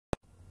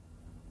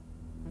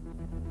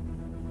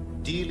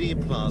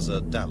Dealey Plaza,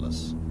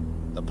 Dallas,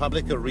 the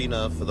public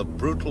arena for the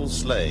brutal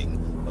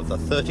slaying of the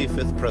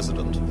 35th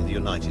President of the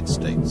United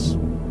States.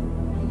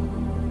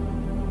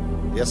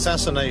 The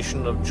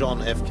assassination of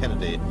John F.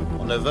 Kennedy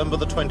on November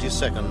the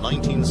 22nd,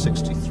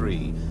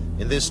 1963,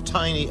 in this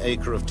tiny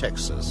acre of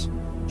Texas,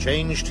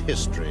 changed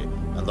history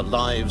and the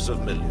lives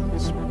of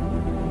millions.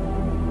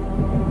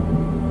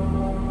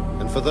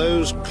 And for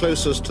those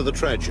closest to the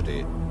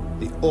tragedy,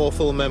 the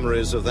awful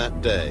memories of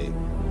that day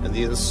and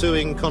the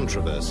ensuing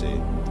controversy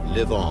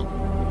live on.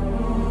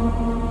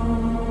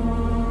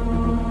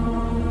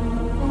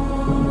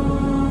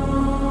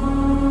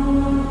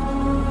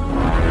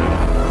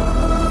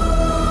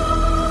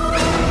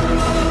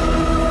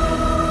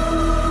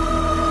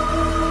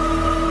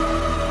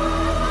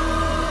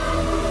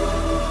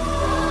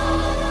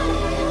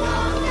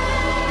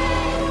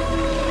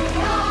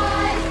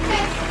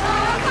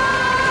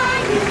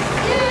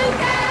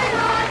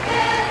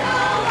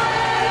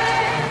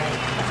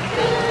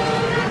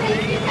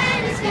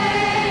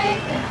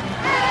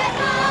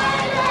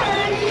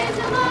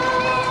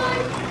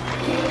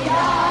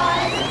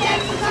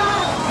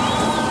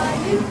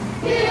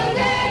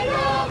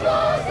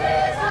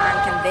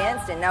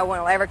 No one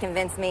will ever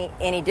convince me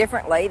any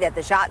differently that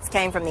the shots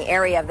came from the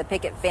area of the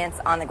picket fence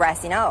on the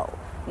grassy knoll.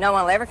 No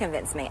one will ever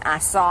convince me. I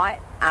saw it.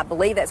 I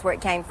believe that's where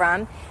it came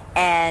from.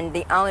 And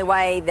the only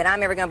way that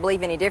I'm ever going to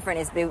believe any different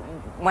is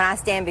when I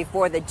stand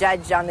before the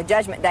judge on the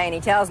judgment day and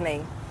he tells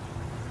me.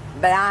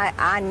 But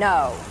I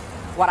know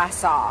what I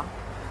saw,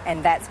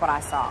 and that's what I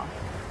saw.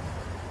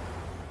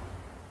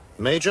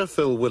 Major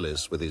Phil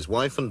Willis, with his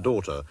wife and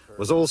daughter,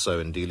 was also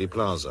in Dealey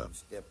Plaza.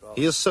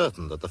 He is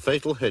certain that the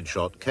fatal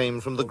headshot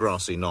came from the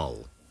grassy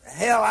knoll.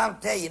 Hell, I'll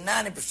tell you,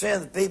 90%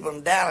 of the people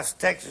in Dallas,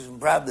 Texas, and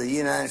probably the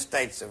United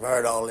States have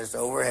heard all this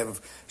over,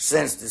 have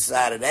since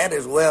decided that,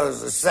 as well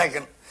as the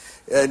second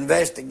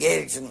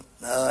investigation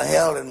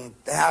held in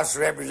the House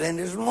of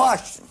Representatives in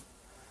Washington.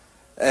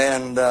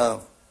 And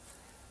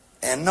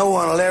no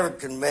one will ever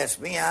convince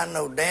me. I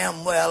know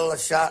damn well the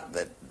shot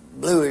that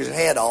blew his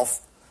head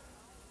off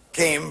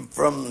came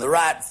from the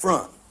right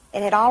front.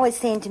 It had always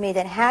seemed to me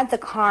that had the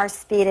car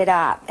speeded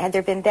up, had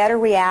there been better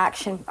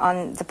reaction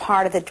on the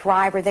part of the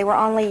driver, they were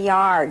only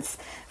yards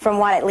from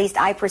what at least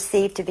I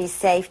perceived to be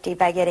safety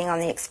by getting on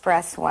the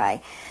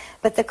expressway.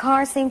 But the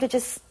car seemed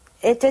to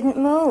it didn't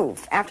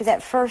move. After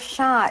that first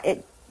shot,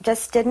 it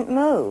just didn't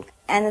move.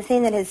 And the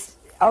thing that has,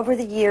 over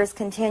the years,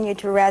 continued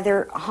to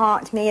rather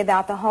haunt me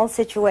about the whole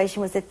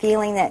situation was the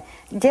feeling that,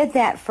 did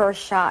that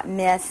first shot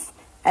miss,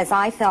 as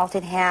I felt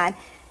it had?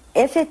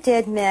 If it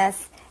did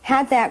miss,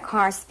 had that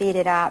car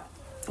speeded up,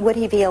 would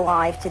he be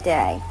alive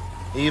today?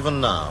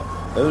 Even now,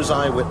 those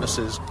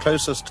eyewitnesses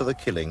closest to the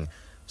killing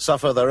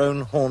suffer their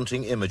own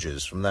haunting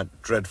images from that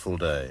dreadful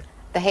day.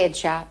 The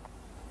headshot,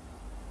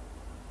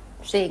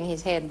 seeing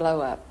his head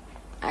blow up,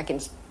 I can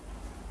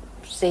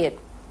see it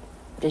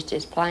just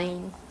as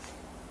plain.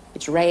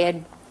 It's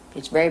red,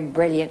 it's very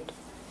brilliant,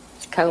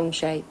 it's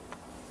cone-shaped,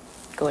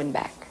 going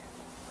back.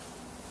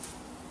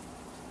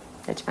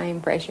 That's my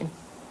impression.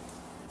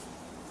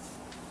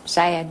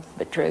 Sad,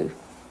 but true.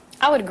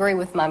 I would agree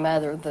with my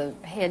mother. The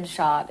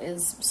headshot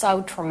is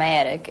so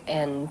traumatic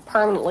and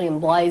permanently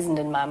emblazoned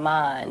in my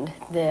mind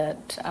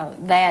that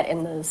that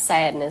and the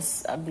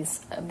sadness of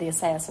the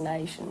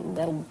assassination,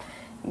 that'll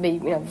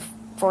be,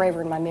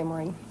 forever in my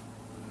memory.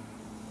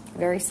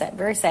 Very sad,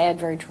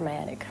 very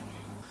traumatic.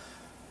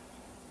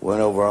 Went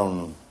over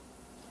on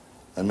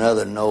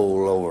another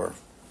knoll over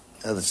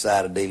the other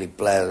side of Dealey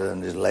Plaza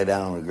and just lay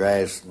down on the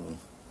grass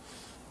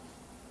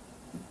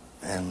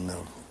and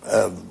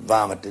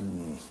vomited,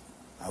 and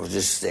I was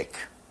just sick.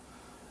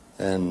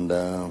 And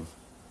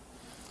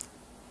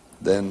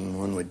then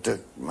when we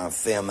took my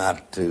film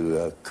out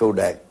to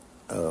Kodak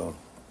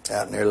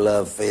out near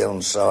Love Field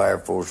and saw Air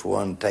Force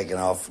One taking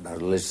off, and I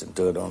was listening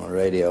to it on the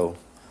radio,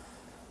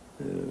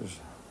 it was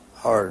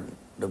hard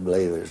to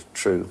believe it was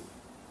true.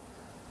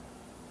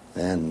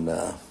 And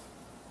I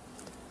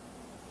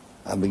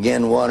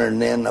began wondering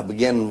then,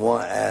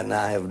 and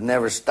I have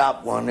never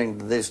stopped wondering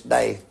to this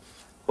day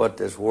what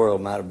this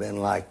world might have been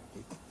like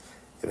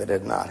if it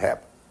had not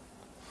happened.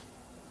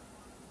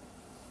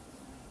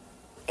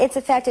 It's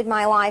affected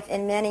my life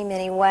in many,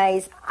 many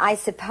ways. I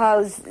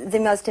suppose the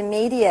most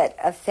immediate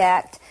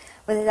effect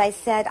was, as I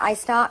said, I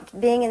stopped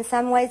being in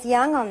some ways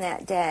young on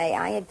that day.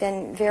 I had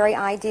been very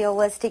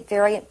idealistic,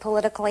 very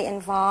politically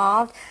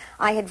involved.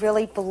 I had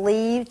really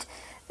believed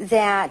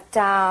that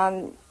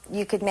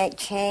you could make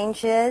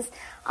changes.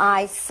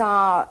 I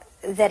saw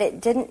that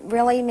it didn't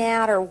really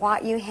matter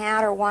what you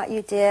had or what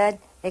you did.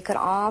 It could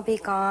all be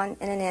gone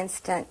in an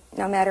instant,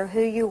 no matter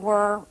who you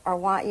were or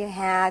what you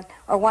had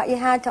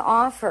to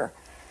offer.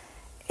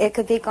 It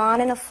could be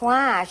gone in a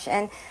flash.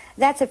 And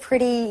that's a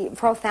pretty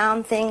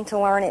profound thing to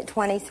learn at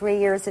 23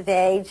 years of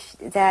age,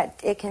 that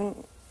it can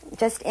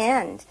just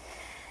end.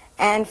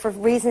 And for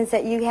reasons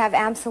that you have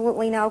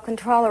absolutely no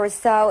control over.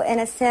 So in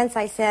a sense,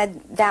 I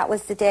said that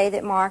was the day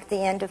that marked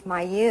the end of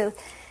my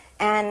youth.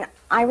 And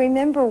I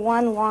remember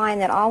one line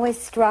that always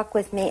struck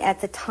with me at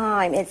the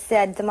time. It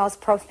said, "The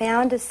most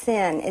profound of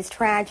sin is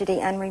tragedy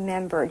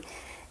unremembered."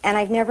 And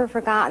I've never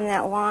forgotten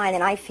that line,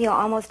 and I feel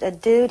almost a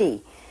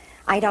duty.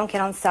 I don't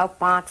get on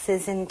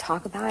soapboxes and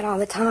talk about it all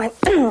the time,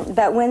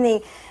 but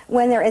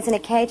when there is an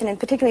occasion, and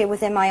particularly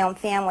within my own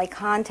family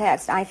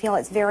context, I feel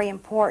it's very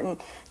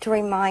important to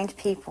remind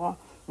people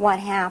what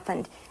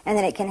happened, and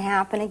that it can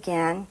happen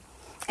again,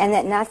 and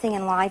that nothing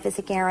in life is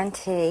a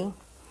guarantee.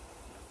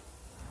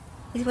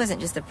 He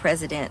wasn't just the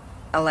president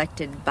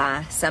elected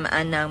by some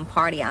unknown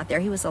party out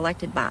there. He was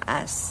elected by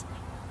us,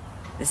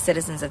 the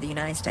citizens of the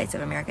United States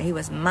of America. He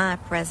was my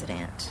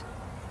president,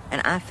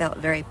 and I felt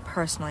very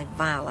personally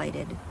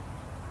violated.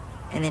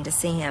 And then to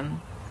see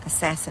him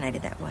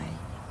assassinated that way,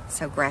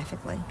 so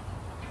graphically,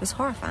 was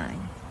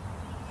horrifying.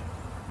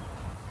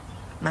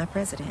 My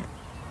president.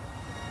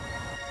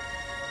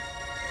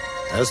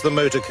 As the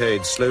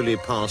motorcade slowly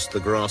passed the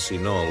grassy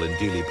knoll in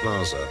Dealey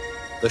Plaza,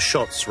 the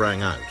shots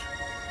rang out,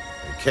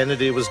 and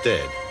Kennedy was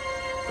dead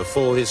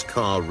before his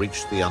car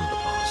reached the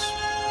underpass.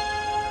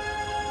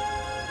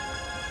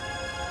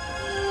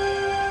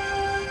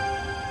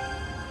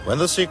 When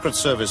the Secret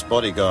Service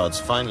bodyguards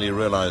finally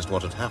realized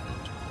what had happened,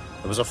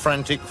 there was a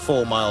frantic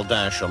 4-mile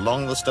dash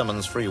along the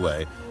Stemmons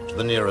Freeway to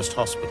the nearest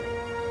hospital.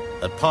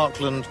 At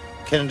Parkland,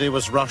 Kennedy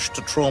was rushed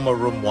to Trauma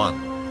Room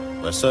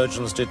 1, where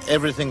surgeons did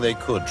everything they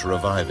could to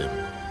revive him,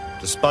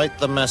 despite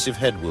the massive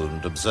head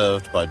wound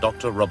observed by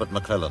Dr. Robert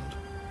McClelland.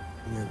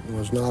 It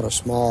was not a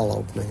small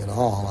opening at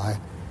all. I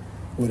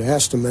would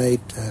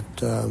estimate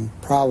that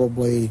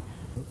probably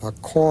a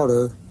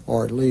quarter,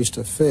 or at least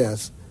a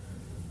fifth,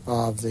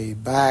 of the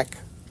back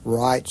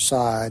right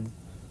side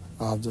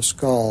of the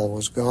skull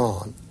was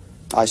gone.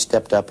 I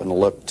stepped up and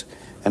looked,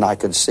 and I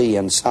could see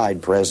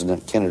inside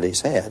President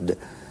Kennedy's head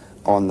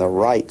on the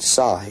right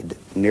side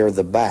near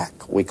the back.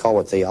 We call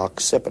it the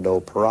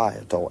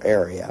occipito-parietal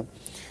area.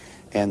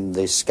 And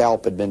the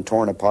scalp had been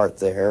torn apart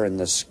there, and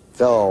the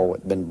skull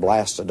had been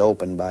blasted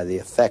open by the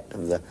effect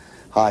of the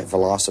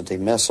high-velocity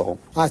missile.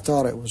 I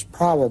thought it was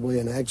probably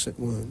an exit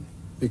wound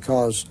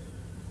because,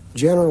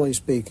 generally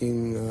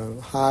speaking,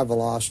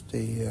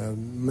 high-velocity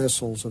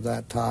missiles of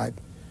that type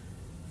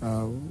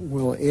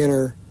will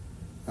enter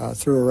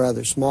through a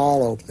rather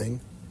small opening,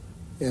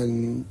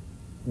 and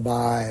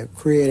by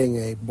creating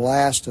a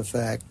blast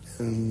effect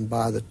and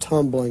by the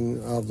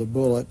tumbling of the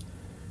bullet,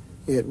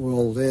 it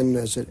will then,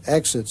 as it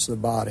exits the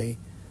body,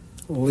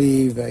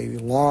 leave a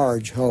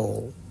large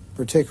hole.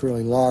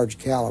 Particularly large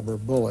caliber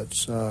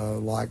bullets,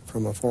 like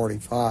from a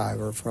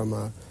 .45 or from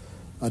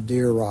a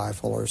deer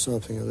rifle or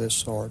something of this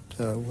sort,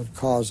 would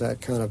cause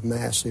that kind of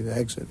massive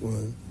exit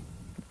wound.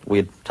 We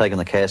had taken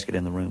the casket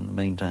in the room in the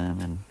meantime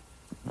and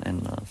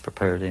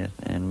prepared it,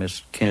 and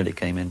Miss Kennedy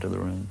came into the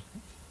room,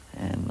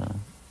 and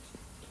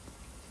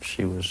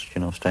she was,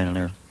 standing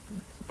there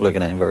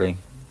looking at him very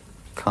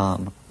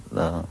calm,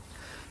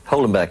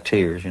 holding back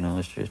tears.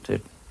 It's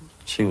just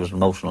she was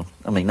emotional.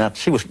 I mean,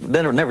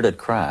 never did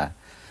cry,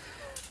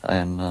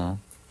 and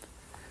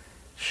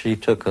she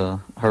took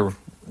her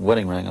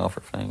wedding ring off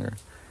her finger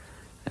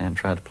and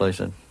tried to place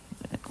it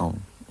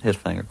on his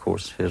finger. Of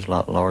course, his a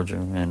lot larger,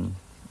 and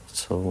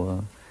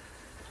so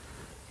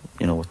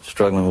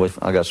struggling with.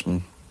 I got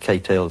some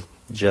K-tail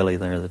jelly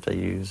there that they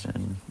use,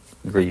 and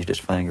greased his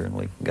finger, and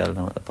we got it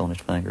up on his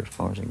finger as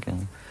far as it got.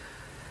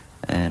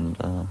 And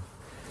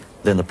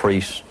then the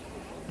priest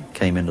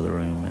came into the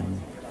room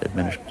and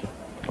administered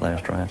the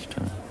last rites to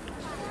him.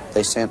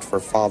 They sent for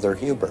Father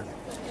Hubert,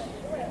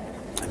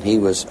 and he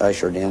was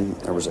ushered in.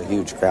 There was a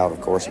huge crowd,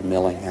 of course,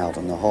 milling out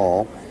in the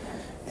hall,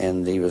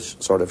 and he was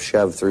sort of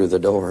shoved through the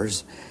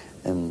doors,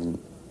 and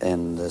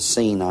the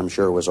scene, I'm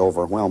sure, was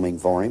overwhelming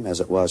for him, as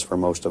it was for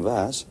most of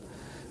us.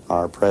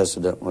 Our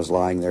president was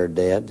lying there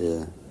dead,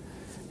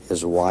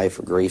 his wife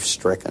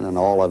grief-stricken, and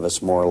all of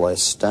us more or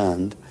less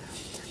stunned.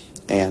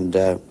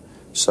 And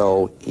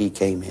so he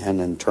came in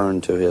and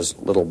turned to his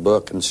little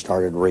book and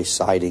started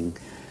reciting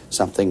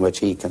something which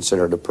he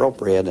considered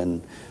appropriate,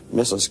 and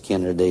Mrs.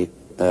 Kennedy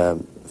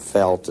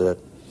felt that,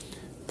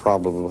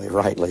 probably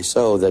rightly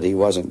so, that he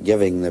wasn't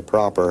giving the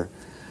proper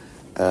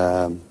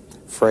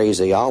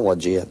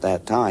phraseology at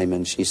that time,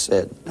 and she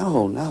said,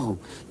 no,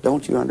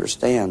 don't you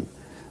understand?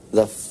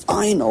 The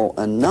final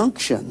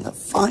ununction, the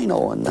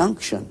final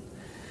ununction.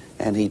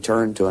 And he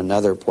turned to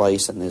another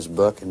place in his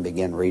book and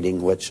began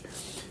reading, which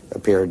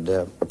appeared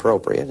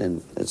appropriate,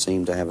 and it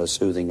seemed to have a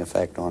soothing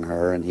effect on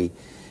her, and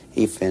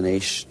he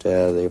finished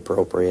the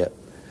appropriate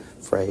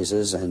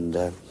phrases,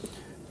 and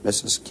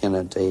Mrs.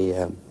 Kennedy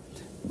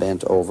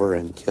bent over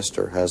and kissed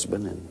her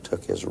husband and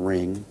took his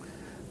ring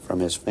from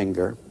his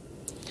finger.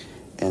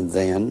 And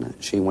then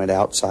she went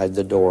outside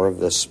the door of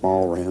this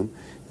small room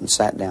and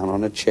sat down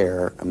on a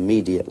chair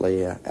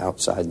immediately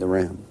outside the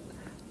room.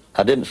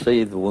 I didn't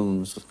see the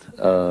wounds.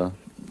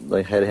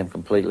 They had him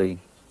completely,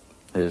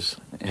 his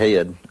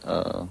head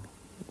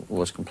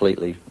was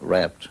completely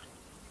wrapped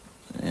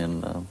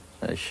in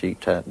a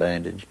sheet-type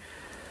bandage.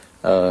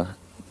 The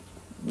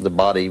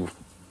body,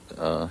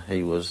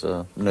 he was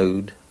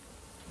nude.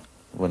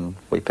 when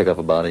we pick up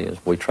a body, as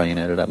we train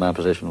at it. My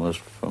position was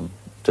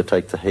to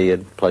take the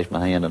head, place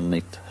my hand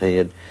underneath the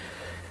head,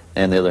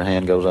 and the other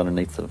hand goes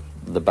underneath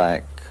the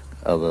back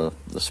of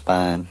the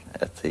spine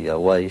at the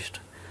waist.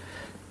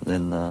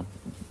 Then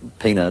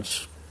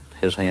Peanuts,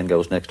 his hand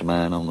goes next to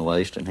mine on the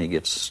waist, and he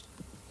gets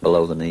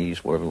below the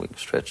knees wherever we can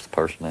stretch the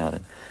person out.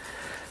 And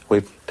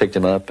we picked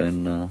him up,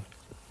 and the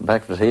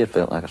back of his head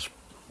felt like a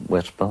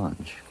wet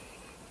sponge.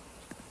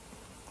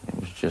 It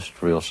was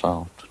just real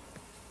soft.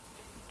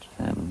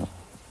 And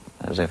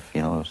as if,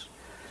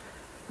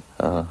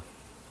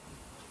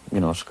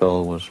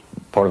 skull was,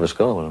 part of his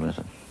skull was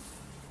missing.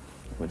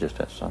 We just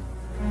had some.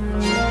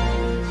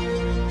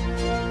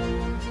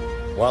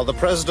 While the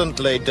president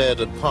lay dead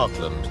at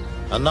Parkland,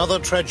 another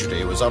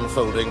tragedy was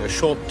unfolding a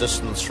short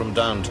distance from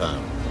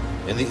downtown,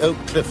 in the Oak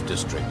Cliff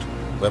district,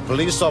 where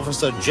police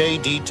officer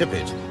J.D.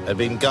 Tippett had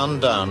been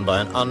gunned down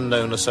by an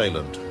unknown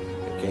assailant.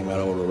 It came out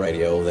over the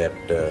radio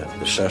that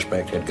the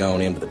suspect had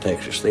gone into the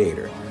Texas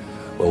Theater.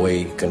 Well,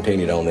 we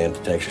continued on into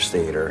the Texas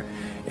Theater,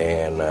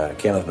 and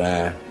Kenneth and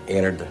I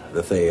entered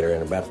the theater,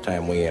 and about the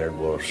time we entered,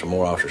 well, some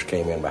more officers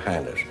came in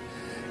behind us,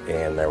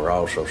 and there were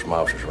also some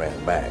officers around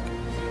the back.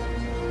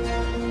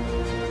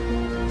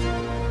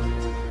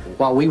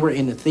 While we were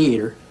in the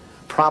theater,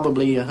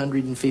 probably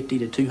 150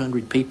 to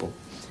 200 people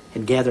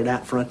had gathered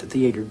out front of the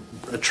theater,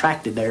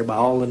 attracted there by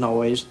all the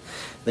noise.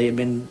 They had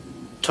been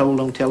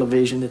told on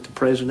television that the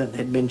president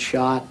had been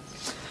shot.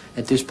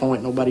 At this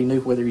point, nobody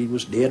knew whether he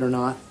was dead or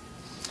not.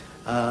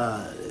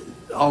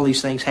 All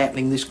these things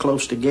happening this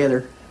close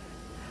together,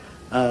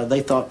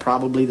 they thought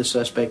probably the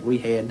suspect we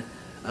had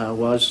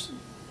was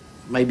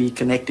maybe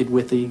connected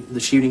with the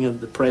shooting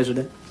of the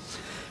president.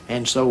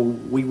 And so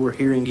we were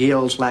hearing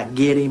yells like,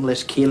 "Get him,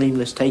 let's kill him,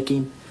 let's take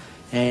him."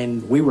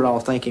 And we were all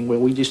thinking, well,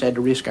 we just had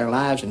to risk our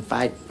lives and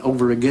fight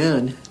over a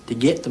gun to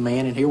get the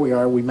man, and here we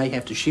are, we may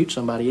have to shoot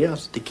somebody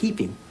else to keep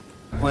him.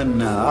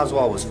 When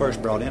Oswald was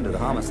first brought into the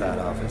homicide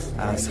office,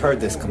 I heard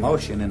this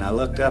commotion, and I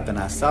looked up and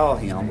I saw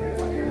him.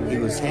 He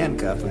was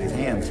handcuffed with his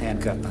hands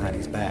handcuffed behind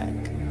his back.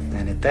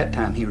 And at that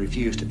time, he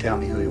refused to tell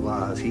me who he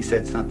was. He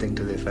said something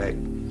to the effect,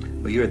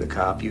 "Well, you're the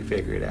cop, you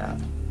figure it out."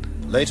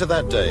 Later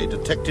that day,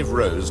 Detective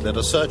Rose led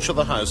a search of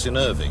the house in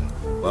Irving,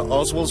 where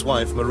Oswald's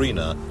wife,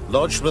 Marina,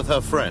 lodged with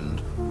her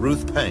friend,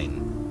 Ruth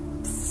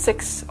Payne.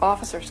 6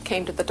 officers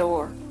came to the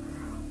door,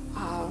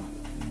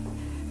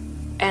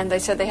 and they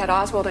said they had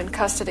Oswald in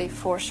custody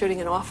for shooting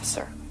an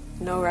officer,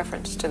 no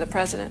reference to the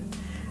president,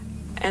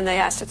 and they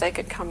asked if they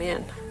could come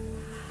in.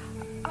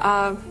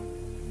 I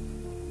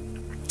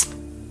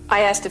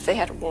asked if they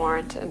had a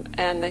warrant,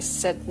 and they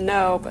said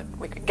no, but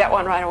we could get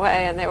one right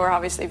away, and they were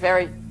obviously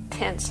very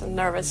tense and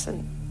nervous,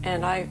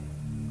 and I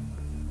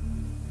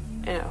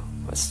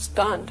was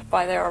stunned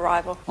by their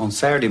arrival. On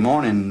Saturday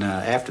morning,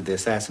 after the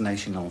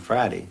assassination on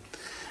Friday,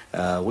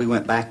 we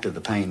went back to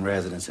the Payne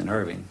residence in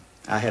Irving.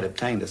 I had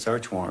obtained a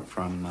search warrant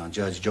from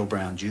Judge Joe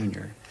Brown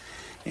Jr.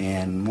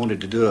 and wanted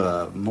to do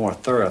a more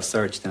thorough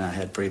search than I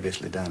had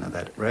previously done of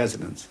that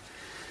residence.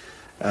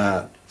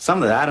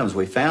 Some of the items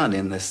we found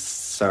in this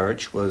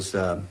search was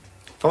a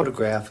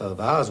photograph of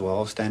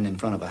Oswald standing in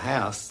front of a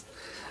house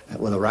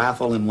with a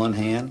rifle in one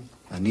hand,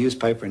 a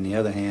newspaper in the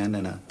other hand,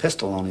 and a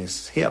pistol on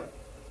his hip.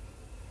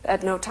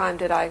 At no time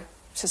did I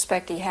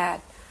suspect he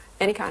had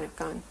any kind of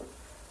gun.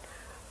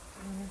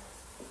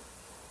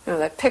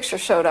 That picture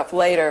showed up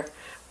later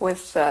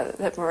with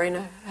that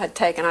Marina had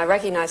taken. I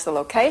recognized the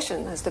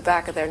location as the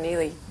back of their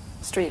Neely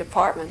Street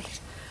apartment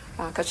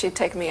because she'd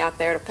taken me out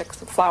there to pick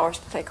some flowers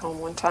to take home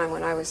one time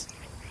when I was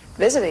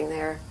visiting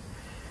there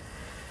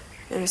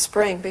in the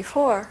spring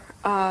before.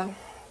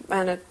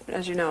 And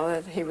as you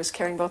know, he was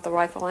carrying both the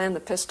rifle and the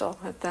pistol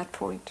at that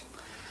point.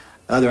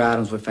 Other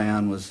items we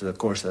found was, of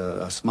course,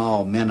 a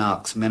small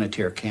Minox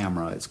Miniature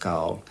camera, it's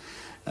called.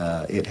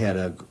 It had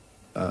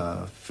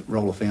a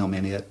roll of film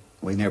in it.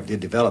 We never did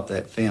develop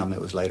that film.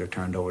 It was later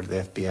turned over to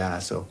the FBI,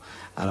 so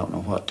I don't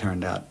know what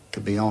turned out to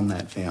be on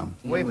that film.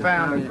 We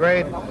found a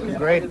great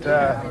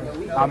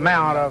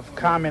amount of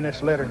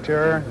communist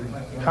literature,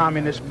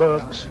 communist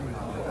books.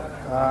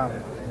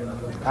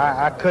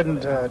 I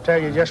couldn't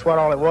tell you just what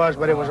all it was,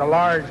 but it was a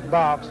large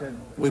box.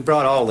 We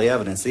brought all the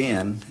evidence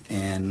in,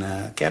 and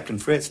Captain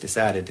Fritz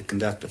decided to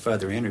conduct a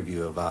further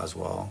interview of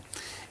Oswald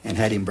and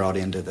had him brought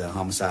into the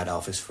homicide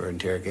office for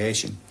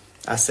interrogation.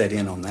 I sat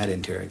in on that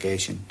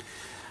interrogation.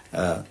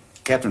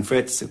 Captain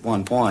Fritz at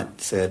one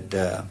point said,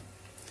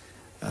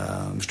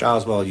 "Mr.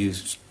 Oswald, you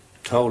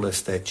told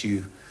us that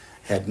you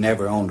had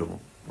never owned a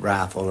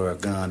rifle or a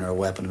gun or a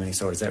weapon of any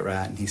sort. Is that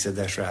right?" And he said,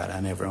 "That's right. I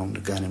never owned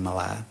a gun in my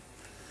life."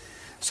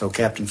 So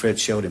Captain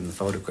Fritz showed him the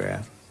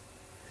photograph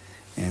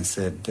and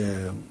said,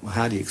 "Well,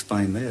 how do you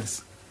explain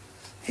this?"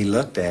 He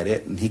looked at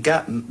it, and he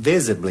got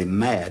visibly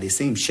mad. He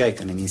seemed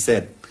shaken, and he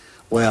said,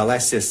 "Well,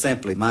 that's just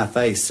simply my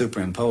face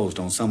superimposed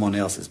on someone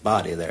else's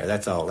body there.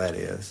 That's all that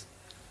is."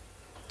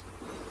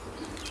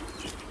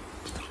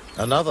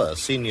 Another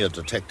senior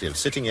detective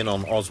sitting in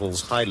on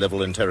Oswald's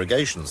high-level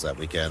interrogations that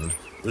weekend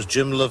was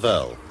Jim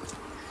Lavelle.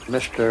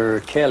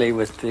 Mr. Kelly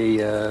with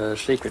the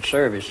Secret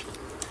Service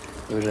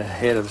who was the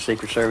head of the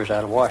Secret Service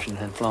out of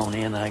Washington, had flown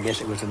in, and I guess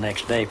it was the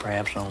next day,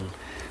 perhaps on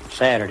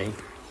Saturday,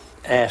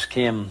 asked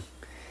him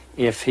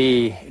if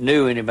he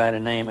knew anybody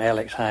named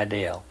Alex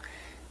Hidell.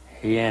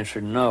 He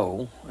answered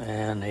no,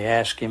 and they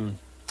asked him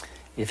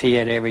if he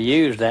had ever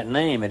used that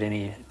name at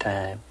any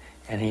time,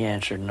 and he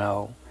answered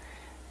no.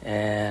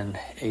 And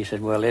he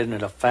said, well, isn't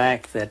it a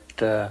fact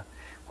that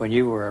when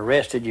you were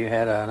arrested you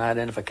had an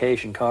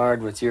identification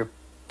card with your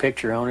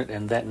picture on it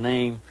and that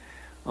name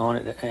on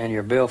it and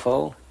your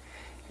billfold?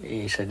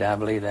 He said, I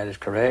believe that is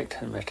correct.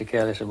 And Mr.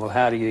 Kelly said, well,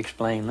 how do you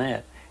explain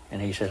that? And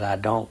he said, I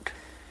don't.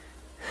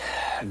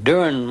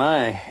 During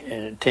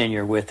my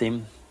tenure with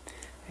him,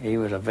 he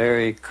was a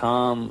very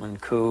calm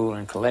and cool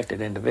and collected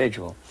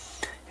individual.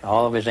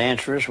 All of his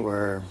answers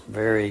were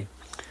very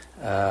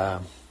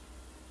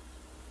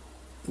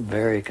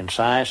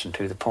concise and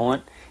to the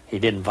point. He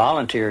didn't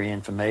volunteer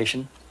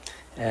information,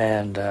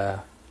 and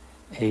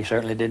he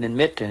certainly didn't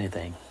admit to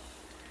anything.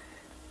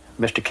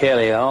 Mr.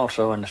 Kelly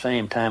also, in the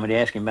same time when he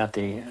asked him about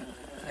the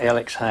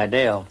Alex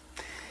Hidell,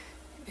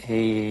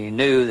 he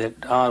knew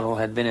that Oswald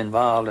had been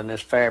involved in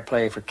this Fair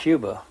Play for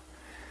Cuba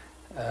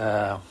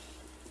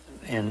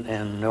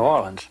in New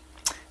Orleans.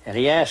 And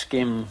he asked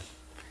him,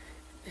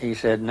 he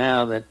said,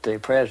 now that the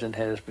president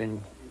has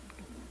been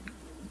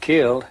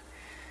killed,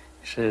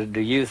 he says, do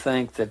you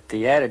think that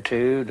the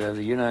attitude of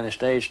the United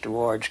States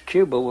towards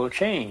Cuba will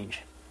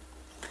change?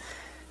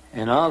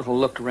 And Oswald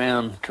looked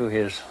around to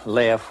his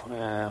left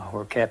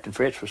where Captain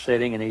Fritz was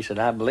sitting, and he said,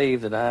 I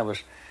believe that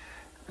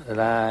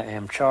I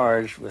am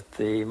charged with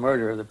the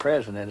murder of the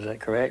president. Is that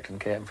correct? And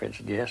Captain Fritz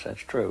said, yes,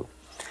 that's true.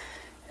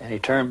 And he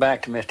turned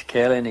back to Mr.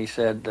 Kelly and he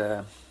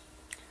said,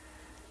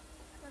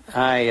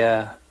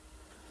 I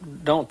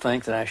don't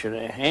think that I should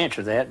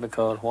answer that,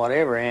 because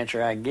whatever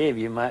answer I give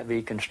you might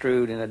be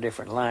construed in a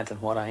different light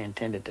than what I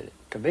intended it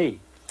to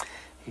be.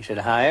 He said,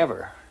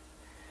 however,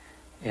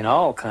 in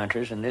all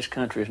countries, and this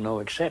country is no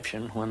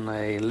exception, when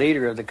a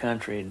leader of the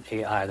country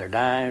he either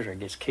dies or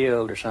gets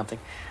killed or something,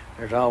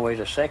 there's always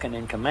a second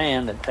in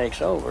command that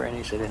takes over. And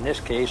he said, in this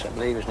case, I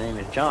believe his name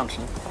is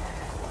Johnson,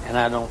 and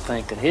I don't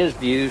think that his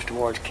views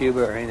towards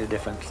Cuba are any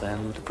different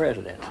than the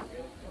president's.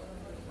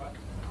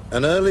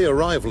 An early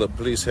arrival at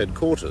police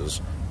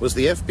headquarters was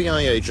the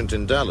FBI agent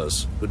in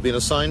Dallas who'd been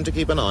assigned to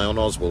keep an eye on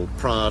Oswald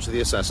prior to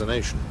the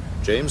assassination,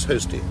 James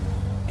Hosty.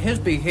 His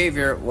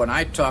behavior when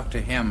I talked to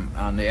him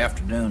on the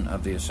afternoon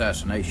of the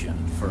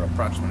assassination for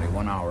approximately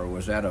 1 hour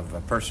was that of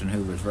a person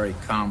who was very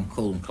calm,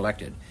 cool, and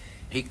collected.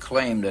 He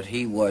claimed that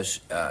he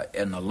was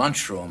in the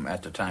lunchroom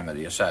at the time of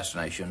the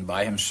assassination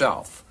by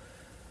himself.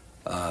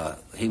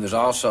 He was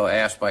also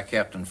asked by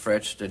Captain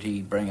Fritz, did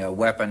he bring a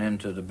weapon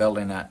into the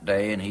building that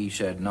day, and he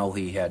said no,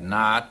 he had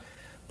not,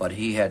 but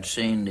he had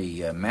seen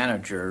the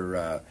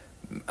manager,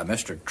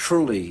 Mr.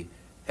 Truly,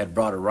 had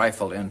brought a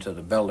rifle into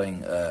the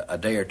building a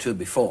day or two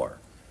before.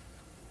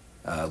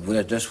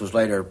 This was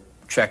later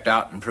checked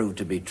out and proved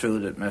to be true,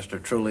 that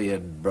Mr. Truly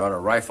had brought a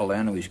rifle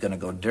in and he was going to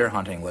go deer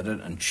hunting with it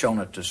and shown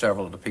it to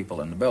several of the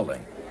people in the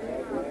building.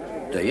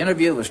 The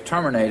interview was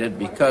terminated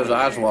because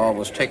Oswald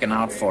was taken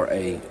out for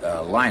a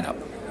lineup.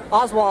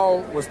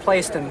 Oswald was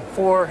placed in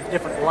 4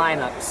 different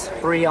lineups,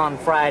 3 on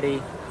Friday,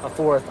 a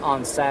 4th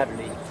on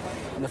Saturday.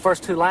 In the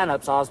first 2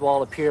 lineups,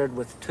 Oswald appeared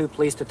with 2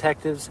 police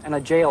detectives and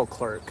a jail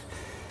clerk.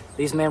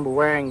 These men were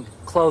wearing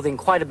clothing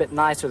quite a bit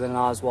nicer than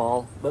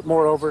Oswald, but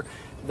moreover,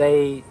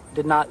 they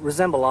did not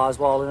resemble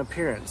Oswald in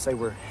appearance. They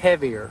were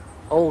heavier,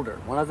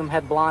 older. One of them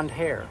had blonde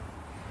hair.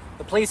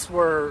 The police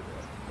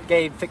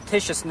gave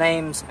fictitious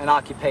names and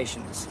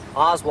occupations.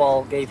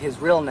 Oswald gave his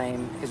real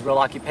name, his real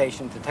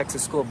occupation, to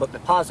Texas School Book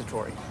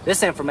Depository.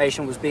 This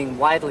information was being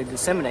widely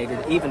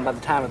disseminated even by the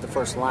time of the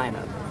first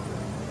lineup.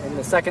 In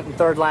the second and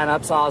third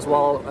lineups,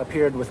 Oswald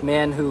appeared with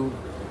men who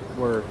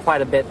were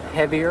quite a bit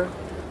heavier,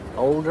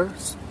 older.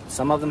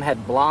 Some of them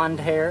had blonde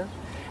hair.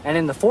 And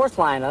in the fourth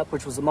lineup,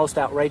 which was the most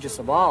outrageous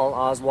of all,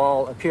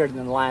 Oswald appeared in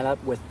the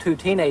lineup with 2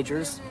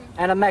 teenagers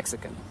and a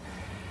Mexican.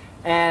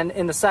 And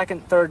in the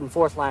second, third, and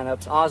fourth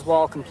lineups,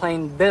 Oswald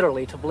complained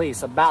bitterly to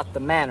police about the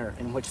manner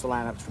in which the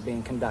lineups were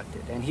being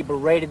conducted. And he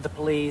berated the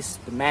police,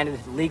 demanded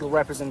legal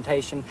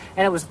representation,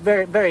 and it was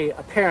very, very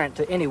apparent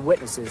to any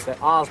witnesses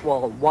that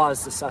Oswald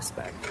was the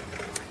suspect.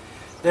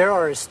 There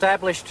are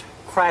established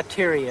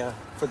criteria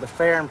for the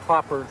fair and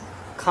proper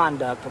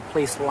conduct of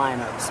police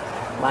lineups.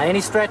 By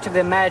any stretch of the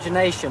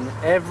imagination,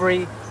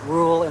 every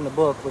rule in the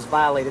book was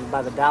violated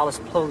by the Dallas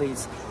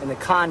police in the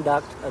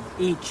conduct of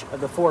each of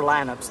the 4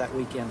 lineups that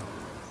weekend.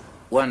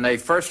 When they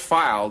first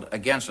filed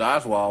against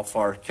Oswald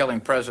for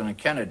killing President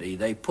Kennedy,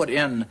 they put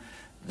in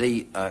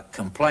the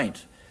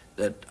complaint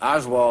that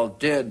Oswald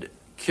did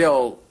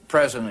kill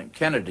President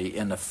Kennedy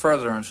in the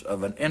furtherance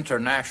of an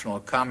international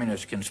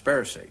communist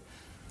conspiracy.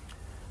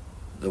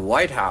 The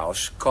White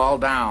House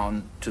called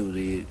down to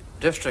the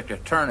district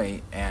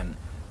attorney and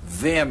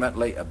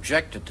vehemently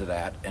objected to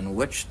that, in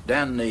which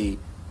then the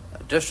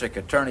district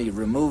attorney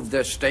removed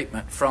this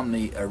statement from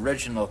the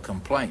original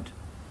complaint.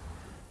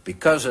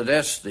 Because of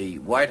this, the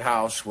White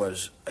House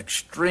was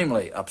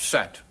extremely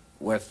upset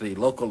with the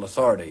local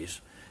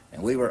authorities,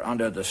 And we were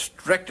under the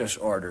strictest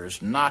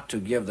orders not to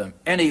give them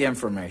any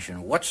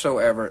information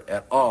whatsoever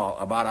at all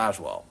about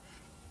Oswald.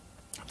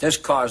 This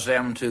caused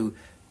them to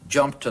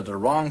jump to the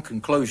wrong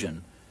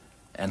conclusion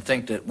and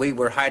think that we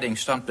were hiding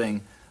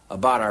something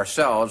about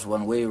ourselves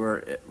when we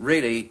were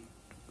really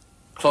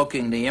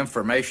cloaking the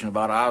information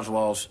about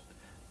Oswald's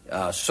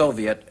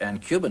Soviet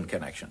and Cuban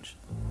connections.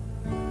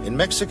 In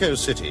Mexico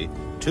City,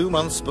 2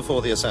 months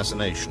before the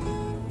assassination,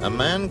 a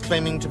man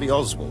claiming to be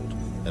Oswald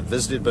had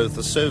visited both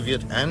the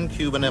Soviet and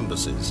Cuban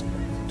embassies,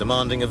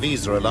 demanding a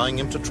visa allowing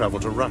him to travel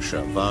to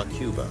Russia via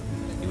Cuba.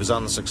 He was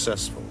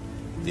unsuccessful.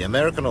 The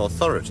American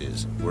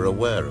authorities were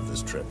aware of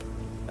this trip.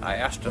 I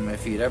asked him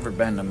if he'd ever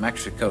been to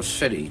Mexico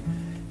City,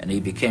 and he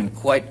became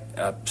quite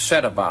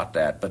upset about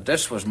that. But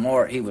this was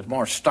more, he was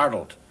more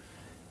startled.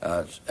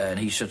 And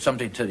he said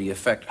something to the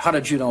effect, "How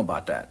did you know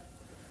about that?"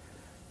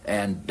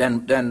 And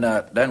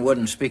then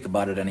wouldn't speak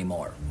about it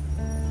anymore.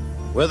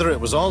 Whether it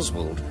was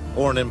Oswald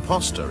or an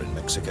imposter in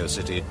Mexico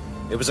City,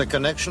 it was a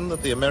connection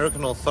that the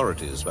American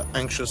authorities were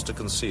anxious to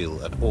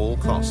conceal at all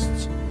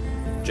costs.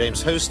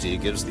 James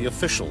Hosty gives the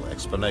official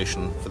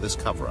explanation for this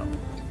cover-up.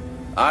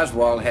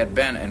 Oswald had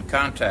been in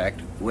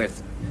contact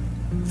with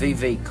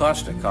V.V.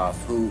 Kostakov,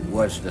 who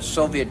was the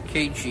Soviet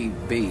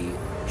KGB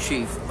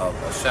chief of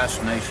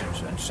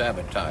assassinations and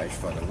sabotage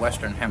for the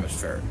Western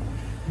Hemisphere.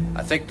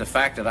 I think the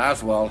fact that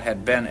Oswald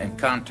had been in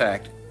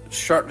contact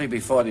shortly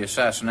before the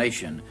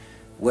assassination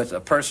with a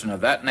person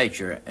of that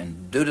nature,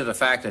 and due to the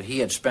fact that he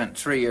had spent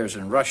 3 years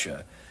in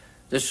Russia,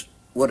 this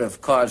would have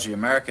caused the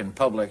American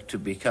public to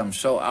become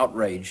so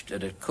outraged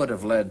that it could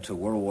have led to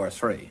World War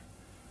III.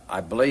 I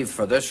believe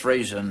for this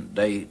reason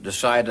they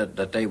decided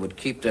that they would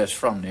keep this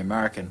from the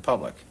American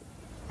public.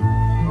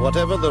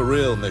 Whatever the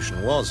real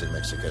mission was in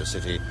Mexico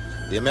City,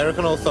 the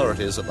American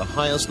authorities at the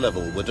highest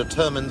level were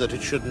determined that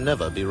it should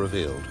never be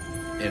revealed.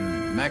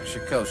 In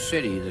Mexico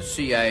City, the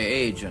CIA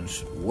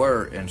agents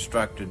were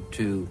instructed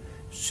to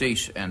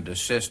cease and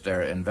desist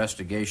their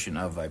investigation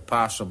of a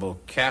possible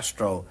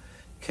Castro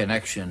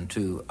connection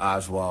to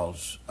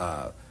Oswald's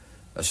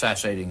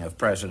assassinating of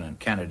President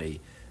Kennedy.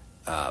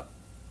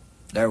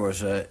 There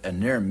was a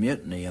near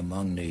mutiny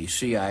among the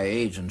CIA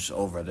agents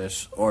over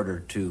this order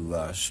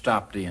to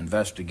stop the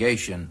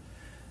investigation.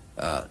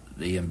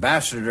 The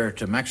ambassador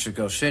to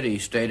Mexico City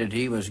stated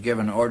he was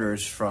given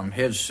orders from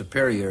his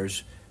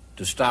superiors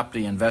to stop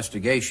the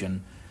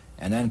investigation,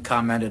 and then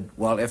commented,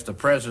 well, if the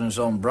president's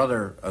own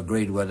brother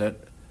agreed with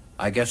it,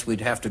 I guess we'd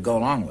have to go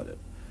along with it,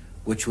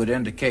 which would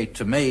indicate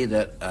to me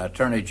that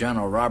Attorney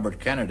General Robert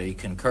Kennedy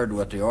concurred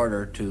with the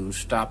order to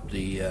stop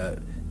the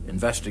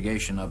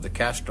investigation of the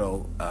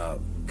Castro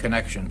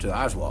connection to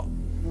Oswald.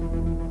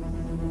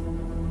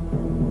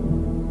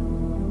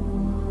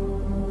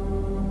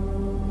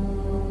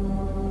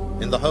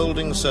 In the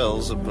holding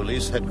cells of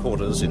police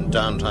headquarters in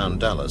downtown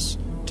Dallas,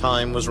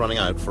 time was running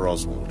out for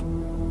Oswald.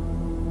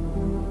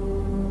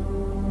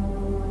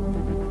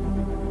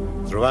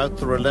 Throughout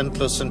the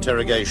relentless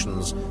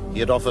interrogations, he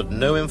had offered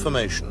no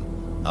information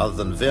other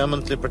than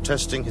vehemently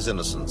protesting his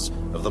innocence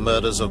of the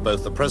murders of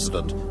both the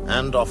president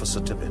and Officer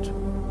Tippit.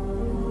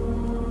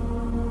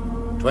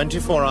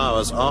 24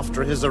 hours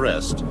after his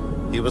arrest,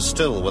 he was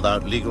still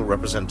without legal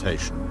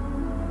representation.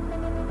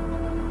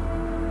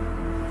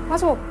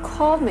 Oswald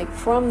called me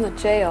from the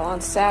jail on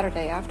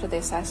Saturday after the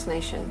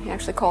assassination. He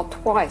actually called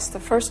twice.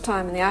 The first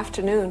time in the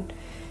afternoon,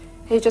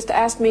 he just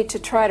asked me to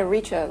try to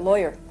reach a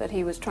lawyer that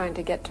he was trying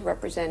to get to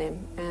represent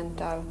him.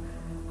 And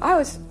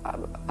I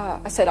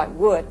said I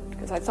would,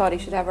 because I thought he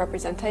should have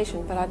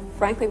representation, but I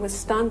frankly was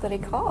stunned that he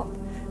called,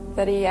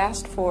 that he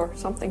asked for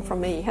something from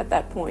me at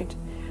that point.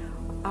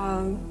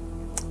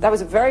 That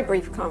was a very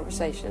brief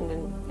conversation,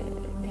 and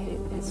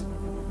his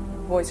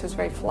voice was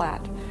very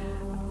flat.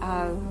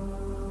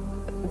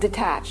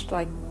 Detached,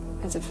 like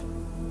as if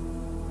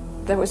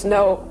there was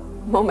no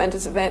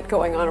momentous event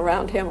going on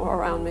around him or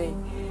around me.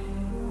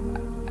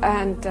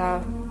 And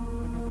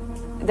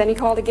then he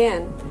called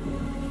again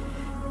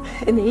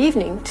in the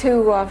evening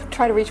to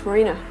try to reach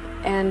Marina,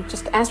 and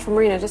just asked for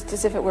Marina just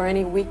as if it were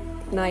any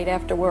weeknight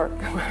after work.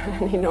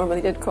 And he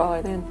normally did call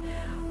her then.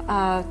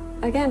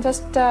 Again,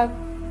 just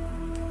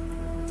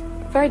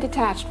very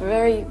detached,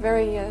 very,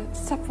 very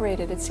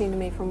separated, it seemed to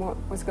me, from what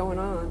was going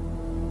on.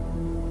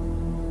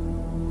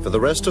 For the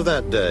rest of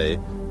that day,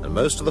 and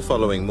most of the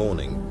following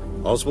morning,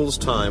 Oswald's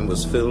time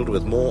was filled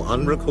with more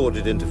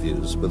unrecorded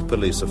interviews with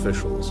police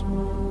officials.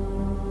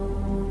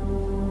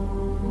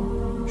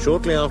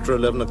 Shortly after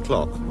 11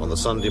 o'clock on the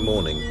Sunday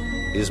morning,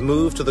 his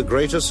move to the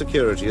greater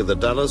security of the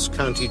Dallas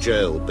County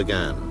Jail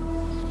began.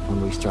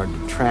 When we started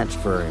to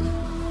transfer him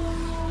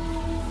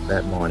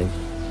that morning,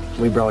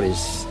 we brought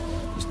his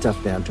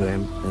stuff down to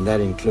him, and that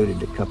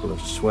included a couple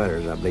of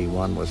sweaters. I believe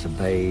one was a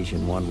beige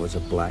and one was a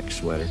black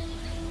sweater.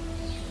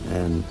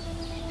 And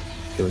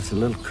it was a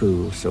little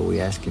cool, so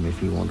we asked him if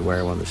he wanted to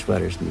wear one of the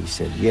sweaters, and he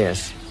said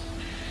yes.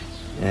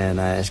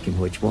 And I asked him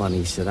which one.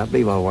 He said, I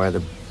believe I'll wear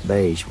the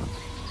beige one.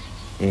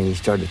 And he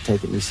started to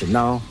take it, and he said,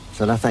 no. I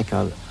said, I think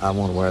I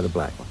want to wear the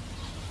black one.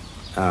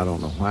 I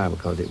don't know why,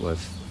 because it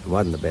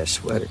wasn't the best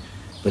sweater.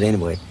 But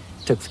anyway,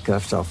 took the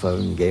cuffs off of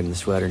him, gave him the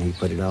sweater, and he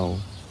put it on.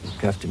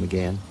 Cuffed him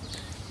again.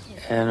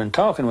 And in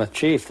talking with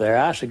Chief there,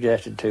 I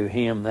suggested to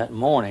him that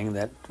morning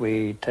that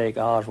we take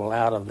Oswald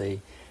out of the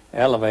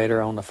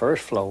elevator on the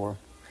first floor,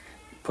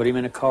 put him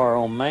in a car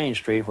on Main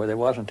Street where there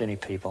wasn't any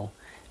people,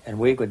 and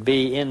we would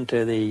be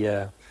into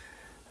the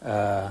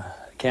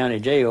county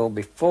jail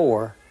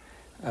before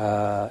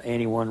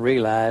anyone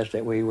realized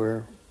that we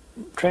were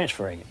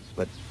transferring him.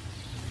 But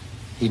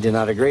he did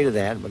not agree to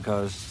that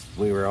because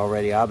we were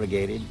already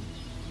obligated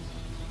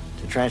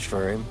to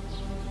transfer him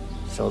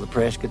so the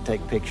press could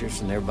take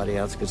pictures and everybody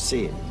else could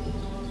see it.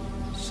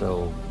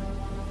 So,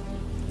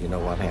 you know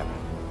what happened.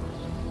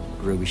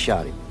 Ruby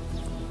shot him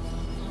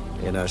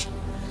and us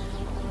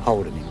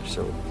holding him,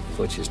 so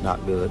which is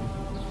not good.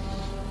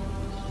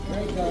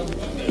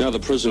 Now the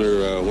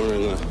prisoner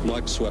wearing a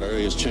black sweater,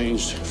 he has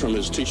changed from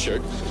his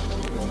T-shirt,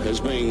 is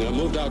being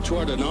moved out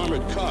toward an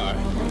armored car,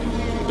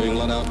 being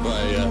led out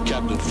by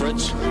Captain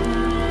Fritz.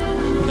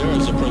 There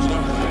is the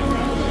prisoner.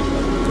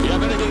 Do you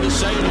have anything to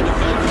say in your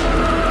defense?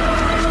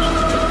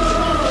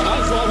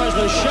 Oswald has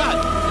been shot.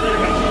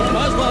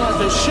 Oswald has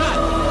been shot.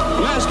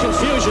 Mass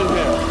confusion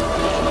here.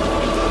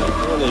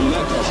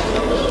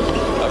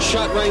 A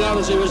shot rang out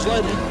as he was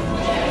led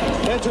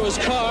into his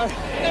car.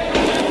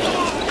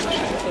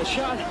 The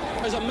shot.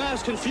 There's a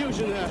mass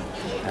confusion there.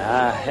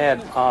 I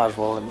had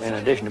Oswald, in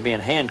addition to being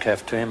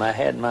handcuffed to him, I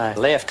had my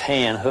left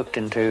hand hooked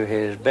into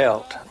his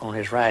belt on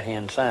his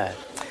right-hand side.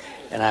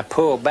 And I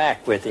pulled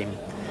back with him,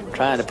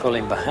 trying to pull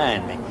him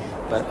behind me.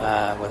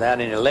 But without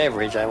any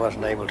leverage, I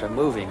wasn't able to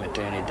move him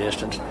to any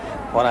distance.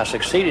 What I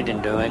succeeded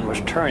in doing was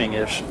turning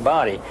his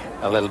body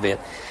a little bit.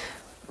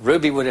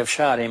 Ruby would have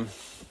shot him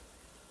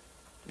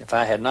if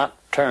I had not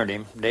turned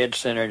him dead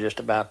center just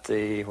about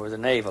where the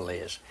navel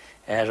is.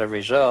 As a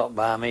result,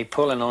 by me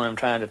pulling on him,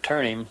 trying to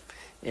turn him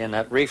in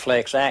that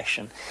reflex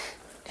action,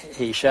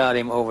 he shot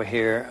him over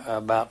here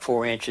about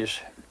 4 inches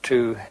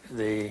to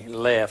the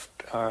left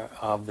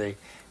of the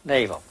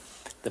navel.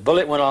 The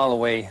bullet went all the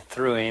way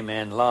through him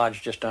and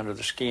lodged just under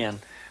the skin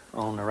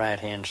on the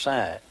right-hand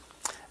side.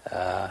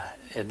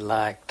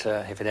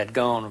 If it had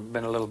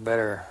been a little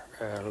better,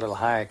 a little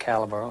higher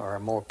caliber or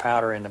more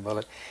powder in the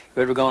bullet, it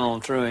would have gone on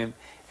through him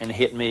and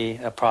hit me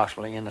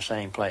approximately in the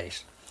same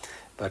place.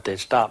 But it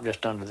stopped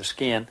just under the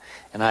skin,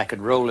 and I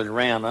could roll it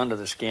around under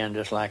the skin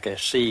just like a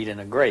seed in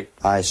a grape.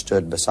 I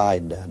stood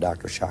beside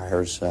Dr.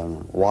 Shires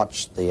and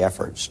watched the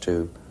efforts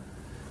to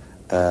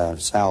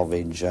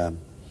salvage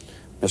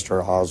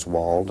Mr.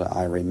 Oswald.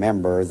 I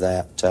remember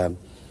that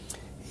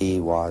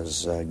he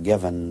was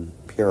given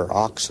pure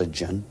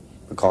oxygen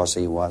because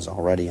he was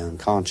already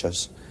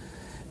unconscious,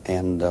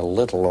 and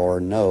little or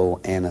no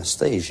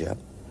anesthesia.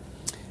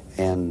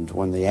 And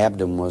when the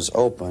abdomen was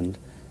opened,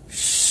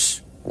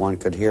 one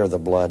could hear the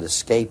blood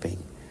escaping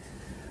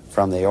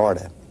from the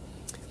aorta.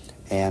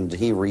 And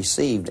he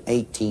received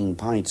 18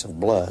 pints of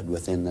blood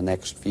within the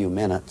next few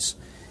minutes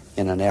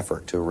in an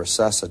effort to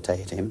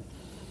resuscitate him.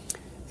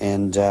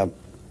 And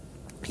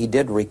he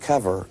did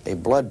recover a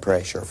blood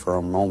pressure for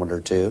a moment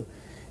or two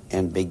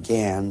and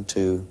began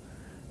to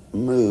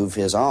move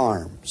his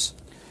arms.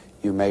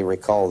 You may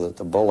recall that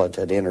the bullet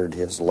had entered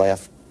his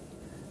left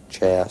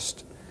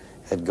chest,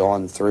 had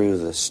gone through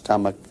the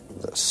stomach,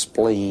 the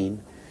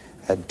spleen,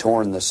 had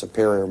torn the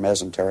superior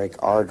mesenteric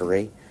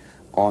artery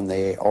on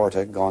the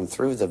aorta, gone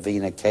through the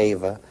vena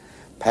cava,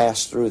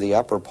 passed through the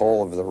upper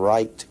pole of the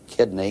right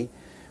kidney,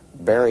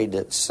 buried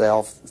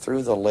itself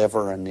through the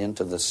liver and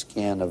into the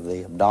skin of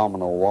the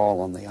abdominal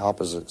wall on the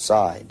opposite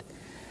side.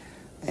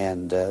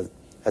 And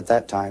at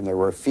that time, there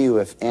were few,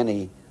 if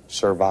any,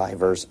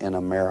 survivors in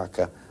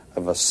America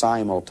of a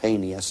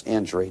simultaneous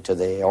injury to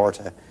the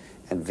aorta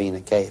and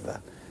vena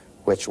cava,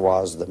 which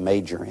was the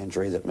major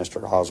injury that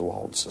Mr.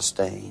 Oswald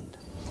sustained.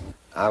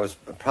 I was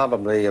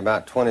probably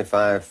about 20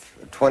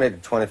 to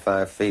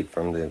 25 feet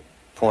from the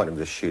point of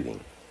the shooting,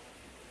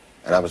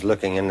 and I was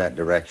looking in that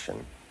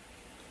direction.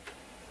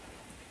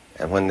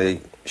 And when the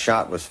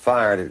shot was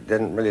fired, it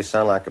didn't really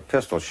sound like a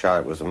pistol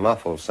shot. It was a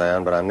muffled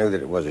sound, but I knew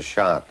that it was a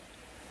shot.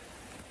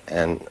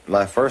 And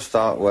my first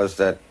thought was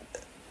that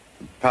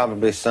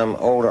probably some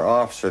older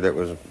officer that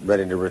was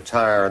ready to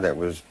retire, that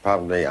was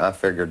probably, I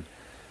figured,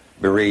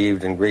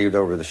 bereaved and grieved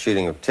over the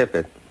shooting of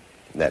Tippit,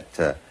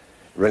 that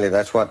really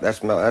that's what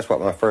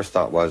my first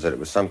thought was, that it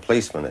was some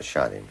policeman that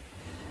shot him.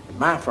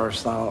 My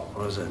first thought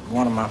was that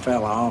one of my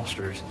fellow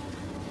officers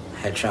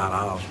had shot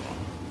Oswald.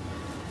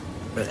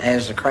 But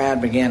as the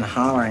crowd began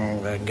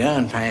hollering, the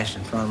gun passed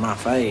in front of my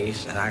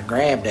face, and I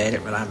grabbed at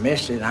it, but I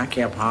missed it, and I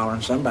kept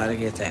hollering, "Somebody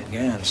get that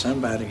gun,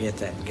 somebody get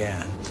that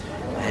gun."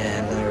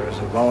 And there was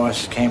a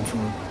voice that came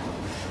from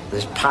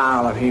this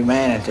pile of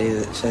humanity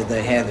that said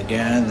they had the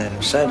gun. Then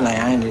suddenly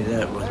I ended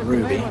up with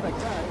Ruby.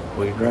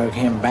 We drug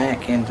him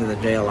back into the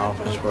jail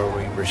office where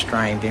we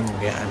restrained him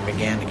and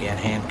began to get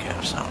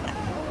handcuffs on him.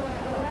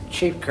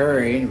 Chief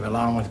Curry,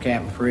 along with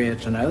Captain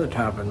Fritz and other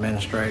top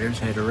administrators,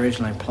 had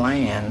originally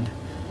planned,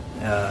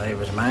 it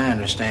was my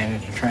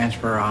understanding, to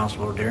transfer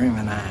Oswald during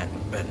the night.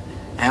 But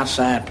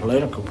outside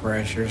political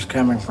pressures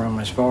coming from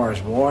as far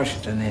as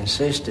Washington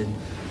insisted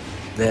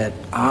that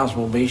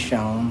Oswald be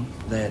shown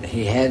that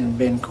he hadn't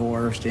been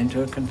coerced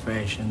into a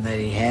confession, that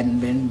he hadn't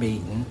been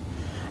beaten,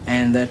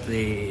 and that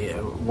the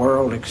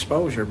world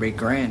exposure be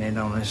granted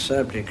on this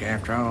subject.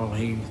 After all,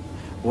 he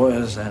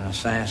was an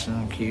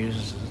assassin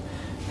accused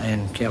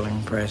in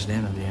killing the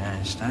President of the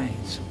United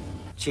States.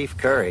 Chief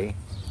Curry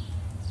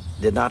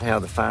did not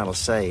have the final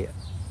say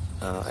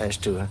as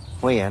to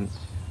when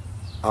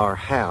or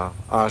how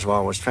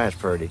Oswald was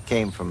transferred. It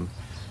came from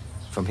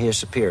his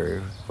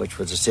superior, which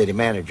was the city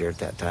manager at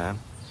that time.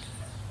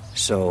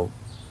 So,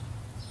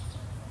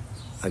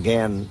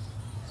 again,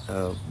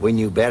 we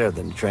knew better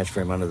than to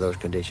transfer him under those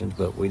conditions,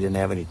 but we didn't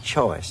have any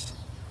choice.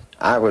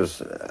 I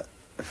was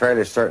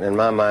fairly certain in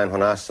my mind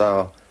when I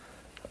saw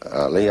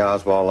Lee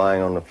Oswald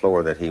lying on the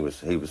floor that he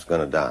was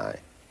going to die.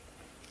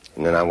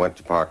 And then I went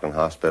to Parkland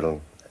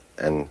Hospital,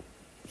 and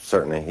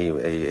certainly he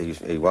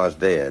was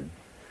dead.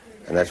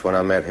 And that's when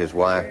I met his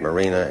wife,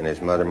 Marina, and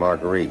his mother,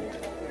 Marguerite.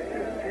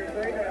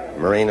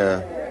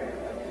 Marina,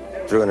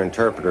 through an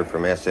interpreter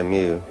from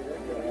SMU,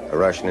 a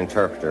Russian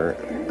interpreter,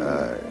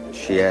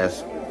 she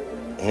asked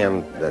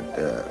him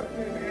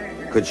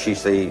that could she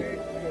see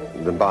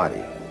the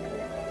body.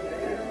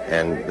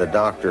 And the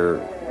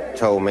doctor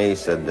told me,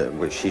 said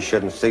that she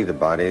shouldn't see the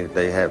body.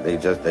 They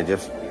just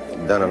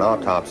done an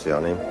autopsy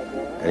on him,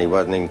 and he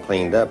wasn't even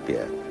cleaned up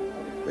yet.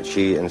 But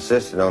she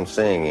insisted on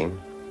seeing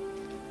him,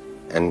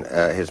 and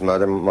his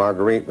mother,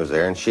 Marguerite, was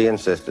there, and she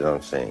insisted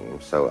on seeing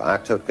him. So I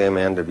took them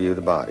in to view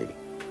the body.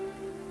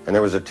 And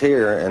there was a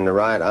tear in the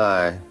right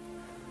eye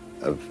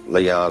of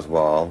Lee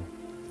Oswald,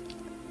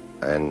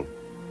 and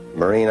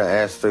Marina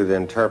asked through the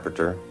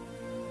interpreter,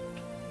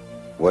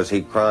 was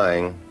he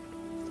crying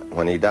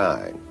when he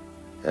died?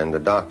 And the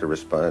doctor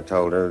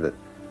told her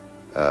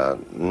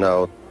that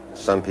no,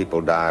 some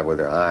people die with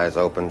their eyes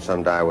open,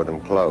 some die with them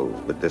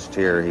closed, but this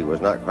tear, he was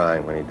not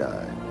crying when he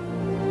died.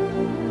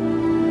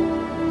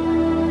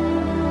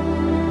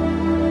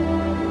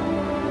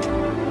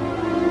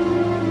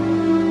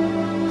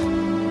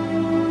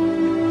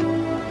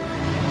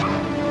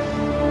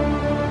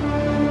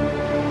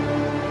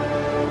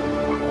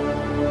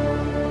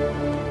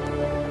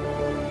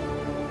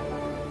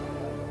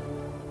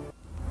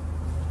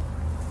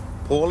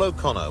 Paul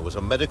O'Connor was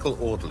a medical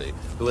orderly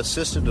who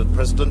assisted at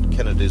President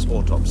Kennedy's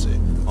autopsy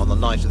on the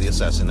night of the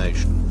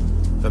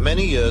assassination. For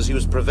many years he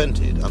was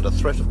prevented, under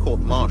threat of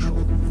court-martial,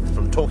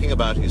 from talking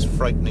about his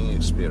frightening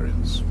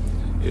experience.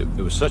 It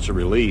was such a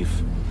relief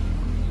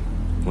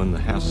when the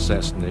House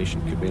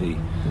Assassination Committee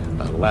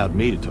allowed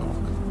me to talk.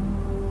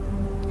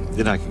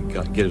 Then I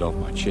could get it off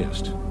my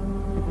chest.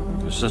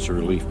 It was such a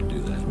relief to do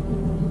that.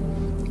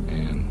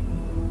 And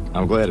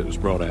I'm glad it was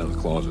brought out of the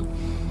closet.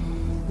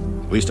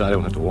 At least I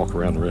don't have to walk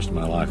around the rest of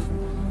my life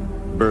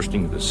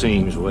bursting at the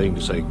seams waiting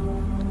to say,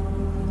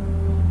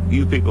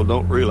 you people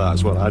don't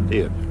realize what I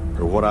did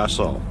or what I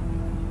saw.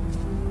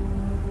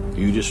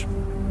 You just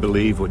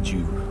believe what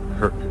you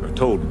heard or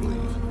told to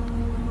believe.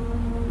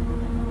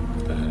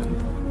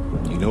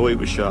 And you know he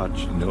was shot,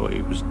 you know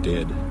he was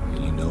dead,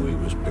 and you know he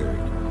was buried.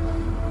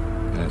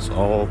 And that's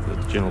all the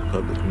general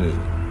public knew.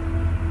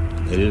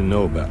 They didn't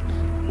know about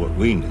what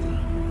we knew.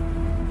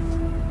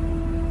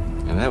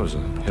 And that was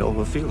a hell of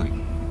a feeling.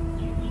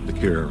 To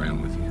carry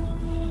around with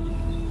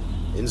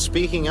you. In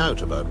speaking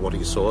out about what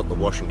he saw at the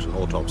Washington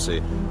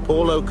autopsy,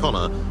 Paul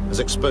O'Connor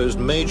has exposed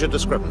major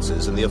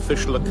discrepancies in the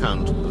official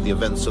account of the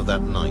events of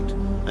that night,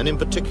 and in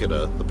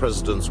particular, the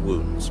president's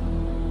wounds.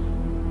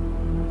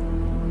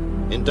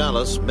 In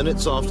Dallas,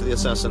 minutes after the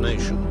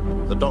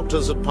assassination, the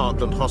doctors at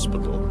Parkland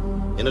Hospital,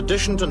 in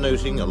addition to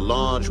noting a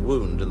large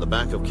wound in the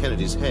back of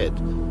Kennedy's head,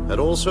 had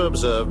also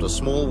observed a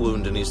small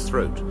wound in his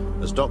throat,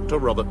 as Dr.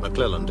 Robert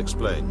McClelland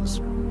explains.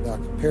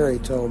 Dr. Perry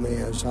told me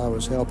as I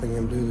was helping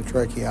him do the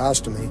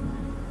tracheostomy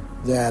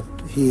that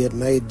he had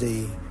made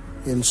the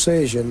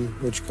incision,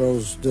 which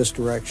goes this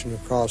direction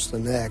across the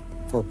neck,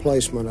 for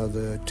placement of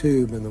the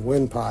tube in the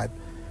windpipe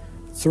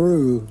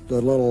through the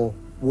little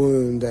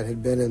wound that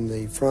had been in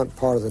the front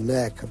part of the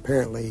neck,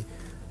 apparently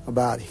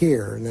about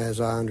here, and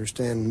as I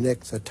understand,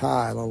 nicked the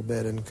tie a little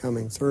bit in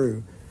coming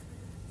through.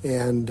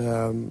 And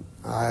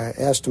I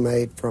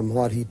estimate from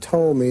what he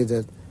told me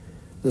that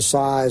the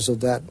size of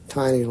that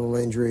tiny little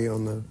injury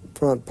on the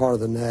front part of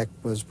the neck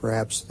was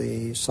perhaps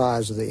the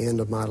size of the end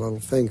of my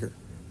little finger,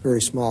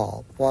 very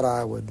small. What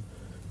I would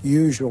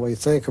usually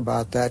think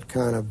about that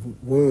kind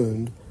of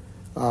wound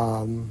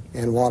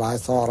and what I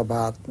thought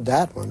about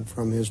that one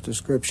from his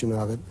description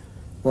of it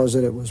was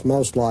that it was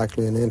most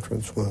likely an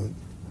entrance wound.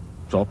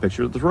 Saw a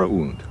picture of the throat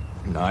wound.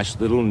 Nice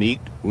little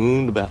neat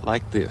wound about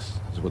like this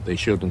is what they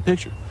showed in the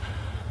picture.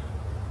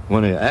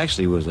 When it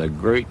actually was a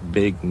great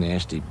big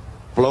nasty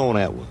blown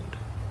out wound.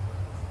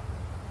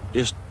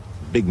 Just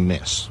a big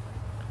mess.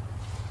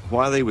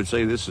 Why they would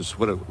say this is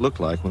what it looked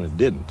like when it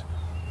didn't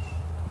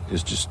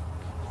is just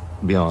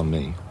beyond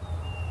me.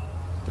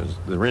 Because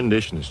the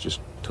rendition is just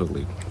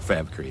totally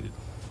fabricated.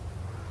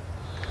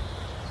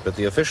 But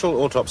the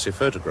official autopsy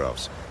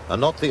photographs are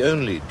not the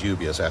only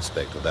dubious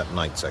aspect of that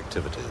night's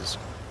activities.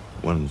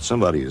 When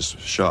somebody is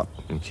shot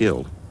and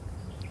killed,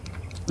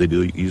 they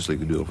usually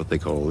do what they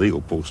call a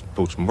legal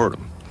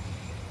post-mortem.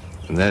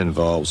 And that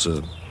involves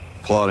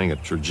plotting a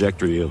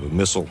trajectory of a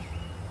missile,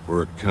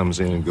 where it comes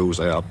in and goes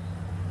out,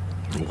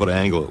 and what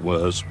angle it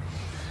was.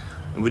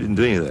 And we didn't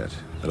do any of that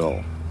at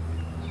all.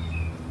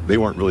 They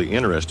weren't really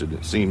interested,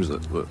 it seems,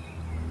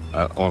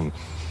 on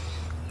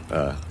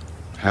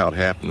how it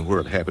happened, where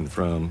it happened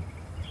from.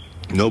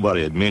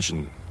 Nobody had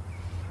mentioned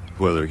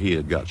whether he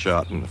had got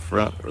shot in the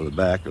front or the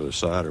back or the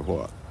side or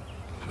what.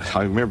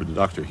 I remember that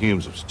Dr.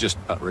 Humes was just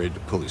about ready to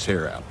pull his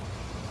hair out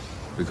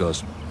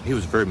because he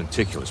was a very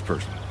meticulous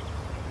person.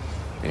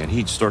 And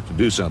he'd start to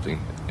do something,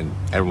 and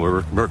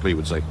Admiral Berkeley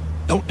would say,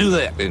 "Don't do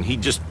that," and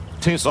he'd just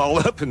tense all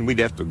up, and we'd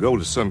have to go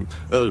to some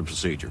other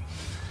procedure.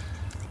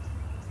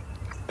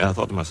 And I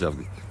thought to myself,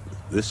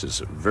 this is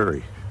a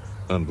very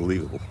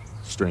unbelievable,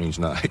 strange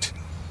night.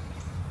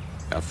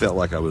 I felt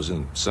like I was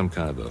in some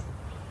kind of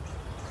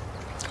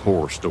a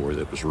horror story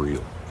that was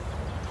real.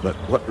 But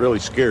what really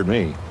scared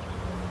me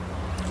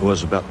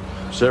was about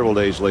several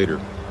days later,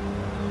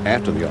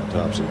 after the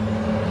autopsy,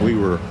 we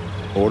were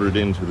ordered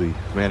into the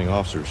commanding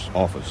officer's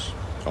office,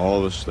 all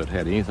of us that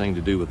had anything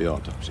to do with the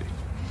autopsy,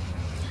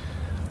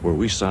 where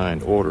we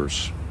signed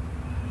orders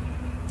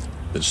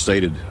that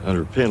stated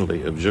under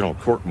penalty of general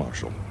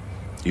court-martial,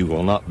 you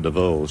will not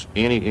divulge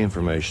any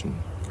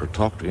information or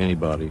talk to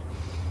anybody.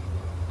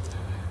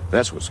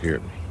 That's what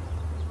scared me.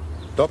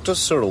 Dr.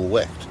 Cyril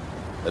Wecht,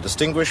 a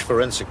distinguished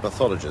forensic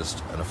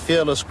pathologist and a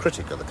fearless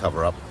critic of the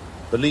cover-up,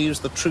 believes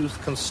the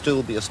truth can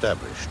still be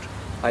established.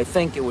 I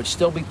think it would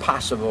still be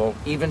possible,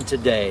 even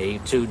today,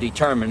 to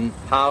determine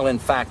how, in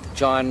fact,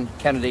 John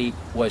Kennedy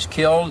was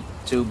killed,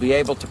 to be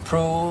able to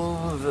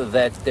prove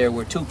that there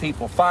were two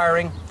people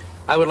firing.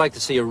 I would like to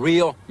see a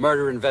real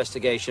murder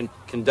investigation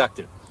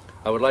conducted.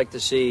 I would like to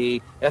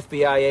see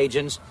FBI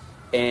agents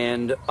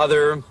and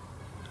other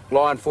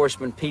law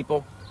enforcement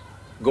people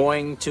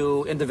going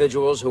to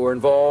individuals who are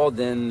involved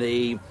in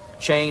the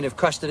chain of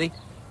custody,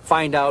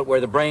 find out where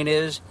the brain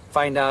is,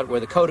 find out where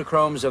the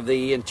codochromes of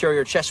the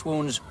interior chest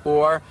wounds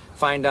are,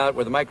 find out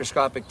where the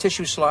microscopic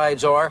tissue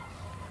slides are.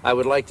 I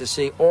would like to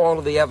see all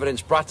of the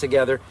evidence brought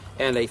together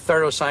and a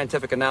thorough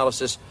scientific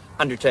analysis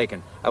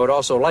undertaken. I would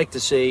also like to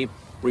see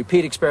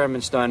repeat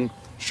experiments done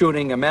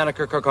shooting a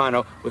Mannlicher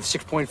Carcano with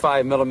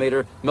 6.5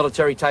 millimeter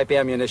military type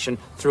ammunition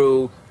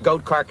through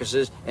goat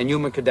carcasses and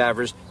human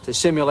cadavers to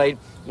simulate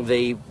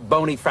the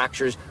bony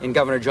fractures in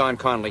Governor John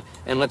Connally,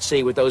 and let's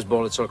see what those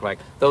bullets look like.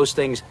 Those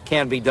things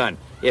can be done.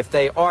 If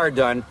they are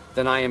done,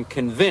 then I am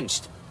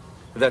convinced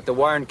that the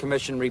Warren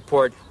Commission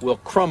report will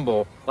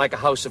crumble like a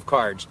house of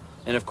cards.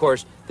 And of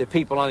course, the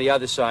people on the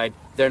other side,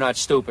 they're not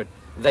stupid.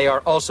 They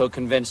are also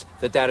convinced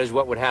that that is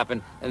what would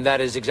happen, and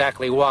that is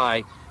exactly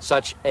why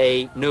such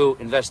a new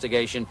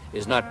investigation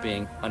is not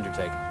being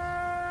undertaken.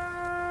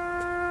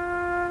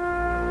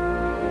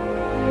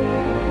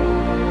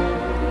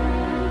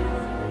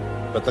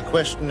 But the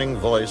questioning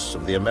voice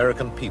of the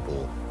American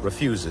people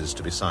refuses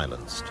to be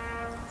silenced.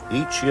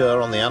 Each year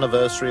on the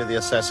anniversary of the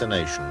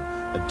assassination,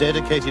 a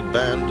dedicated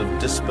band of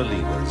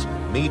disbelievers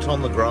meet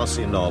on the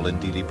grassy knoll in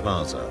Dealey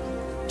Plaza,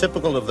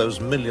 typical of those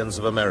millions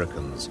of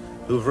Americans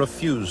who've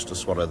refused to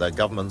swallow their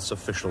government's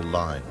official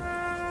line.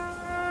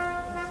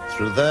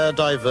 Through their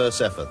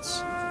diverse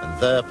efforts and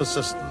their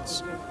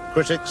persistence,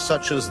 critics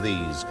such as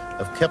these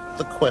have kept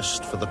the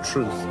quest for the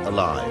truth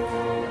alive.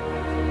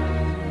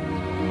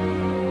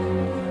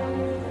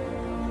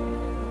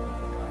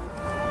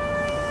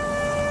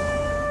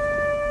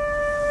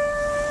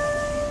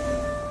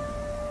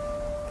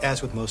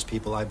 As with most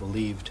people, I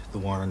believed the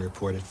Warren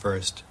report at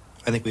first.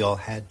 I think we all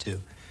had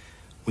to.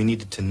 We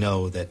needed to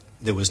know that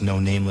there was no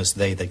nameless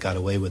they that got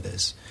away with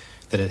this,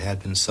 that it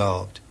had been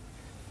solved.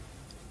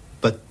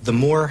 But the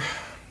more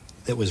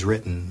that was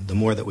written, the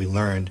more that we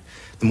learned,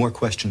 the more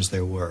questions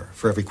there were.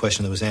 For every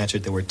question that was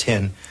answered, there were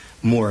 10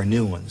 more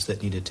new ones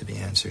that needed to be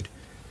answered.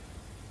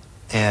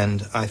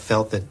 And I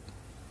felt that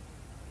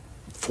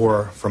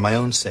for my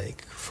own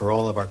sake, for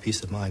all of our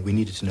peace of mind, we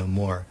needed to know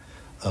more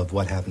of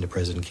what happened to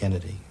President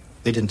Kennedy.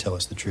 They didn't tell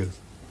us the truth.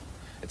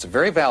 It's a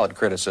very valid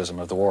criticism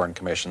of the Warren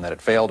Commission that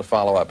it failed to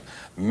follow up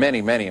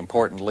many, many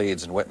important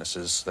leads and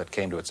witnesses that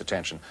came to its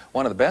attention.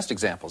 One of the best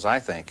examples, I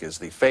think, is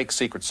the fake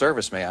Secret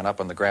Service man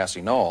up on the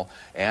grassy knoll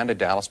and a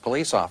Dallas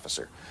police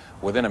officer.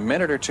 Within a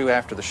minute or two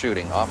after the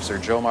shooting, Officer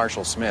Joe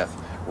Marshall Smith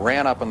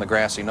ran up on the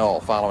grassy knoll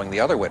following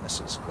the other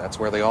witnesses. That's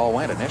where they all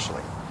went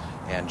initially.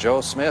 And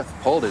Joe Smith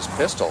pulled his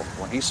pistol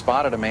when he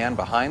spotted a man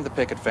behind the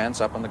picket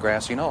fence up on the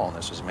grassy knoll. And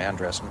this was a man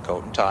dressed in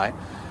coat and tie.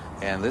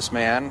 And this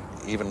man,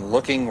 even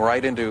looking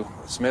right into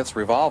Smith's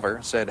revolver,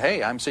 said,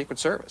 "Hey, I'm Secret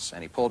Service."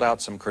 And he pulled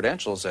out some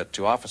credentials that,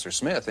 to Officer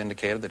Smith,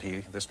 indicated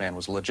that this man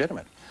was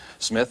legitimate.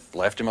 Smith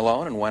left him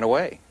alone and went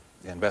away,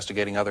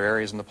 investigating other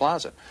areas in the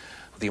plaza.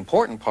 The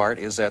important part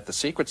is that the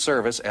Secret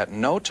Service at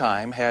no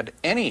time had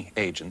any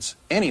agents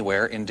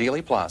anywhere in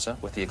Dealey Plaza,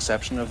 with the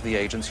exception of the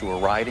agents who were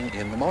riding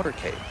in the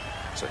motorcade.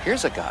 So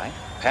here's a guy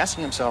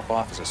passing himself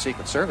off as a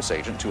Secret Service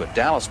agent to a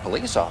Dallas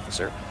police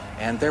officer,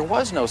 and there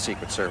was no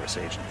Secret Service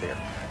agent there.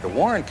 The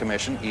Warren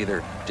Commission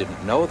either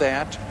didn't know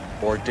that,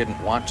 or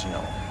didn't want to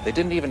know. They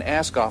didn't even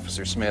ask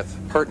Officer Smith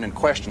pertinent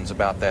questions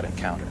about that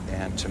encounter.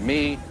 And to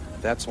me,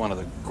 that's one of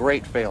the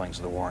great failings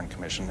of the Warren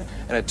Commission,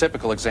 and a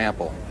typical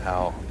example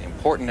how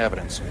important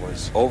evidence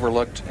was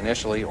overlooked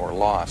initially or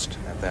lost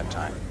at that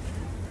time.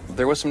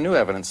 There was some new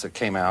evidence that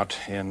came out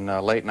in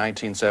late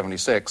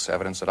 1976,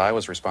 evidence that I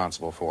was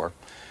responsible for,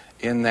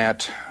 in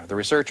that the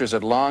researchers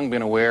had long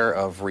been aware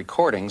of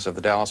recordings of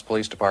the Dallas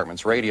Police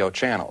Department's radio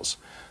channels.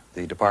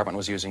 The department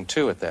was using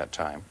 2 at that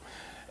time.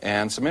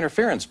 And some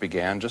interference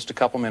began just a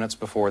couple minutes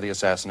before the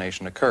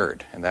assassination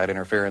occurred. And that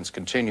interference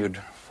continued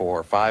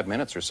for 5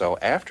 minutes or so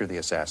after the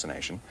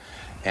assassination,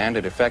 and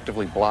it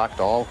effectively blocked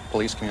all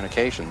police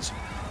communications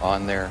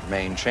on their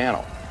main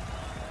channel.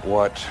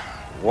 What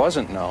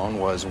wasn't known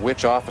was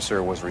which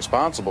officer was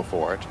responsible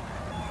for it.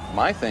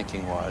 My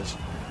thinking was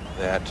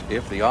that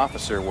if the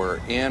officer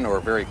were in or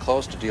very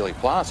close to Dealey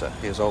Plaza,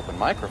 his open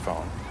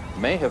microphone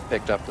may have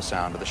picked up the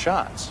sound of the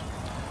shots.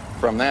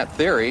 From that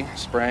theory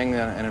sprang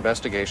an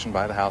investigation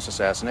by the House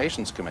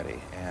Assassinations Committee,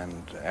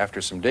 and after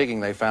some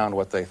digging they found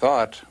what they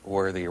thought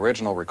were the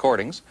original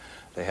recordings.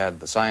 They had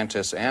the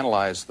scientists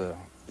analyze the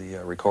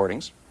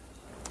recordings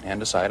and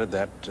decided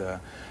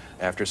that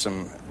after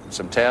some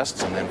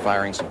tests and then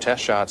firing some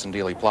test shots in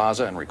Dealey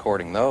Plaza and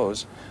recording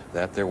those,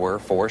 that there were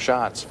 4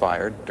 shots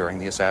fired during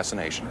the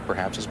assassination,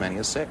 perhaps as many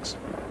as 6.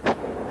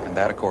 And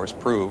that, of course,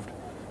 proved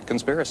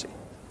conspiracy.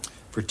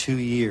 For 2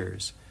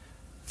 years,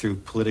 through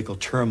political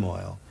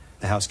turmoil,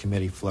 the House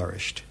committee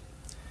flourished.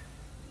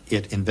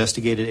 It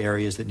investigated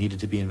areas that needed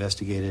to be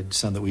investigated,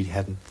 some that we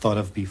hadn't thought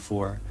of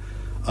before.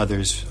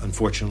 Others,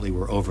 unfortunately,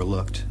 were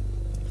overlooked.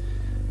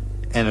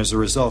 And as a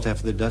result,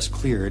 after the dust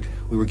cleared,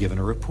 we were given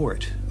a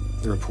report.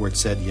 The report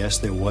said, yes,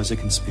 there was a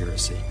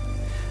conspiracy,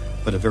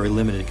 but a very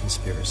limited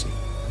conspiracy.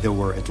 There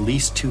were at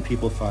least 2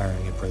 people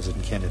firing at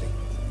President Kennedy.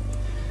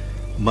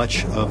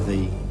 Much of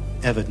the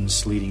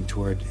evidence leading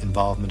toward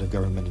involvement of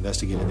government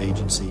investigative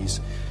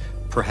agencies,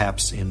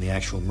 perhaps in the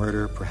actual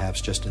murder,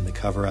 perhaps just in the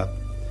cover-up,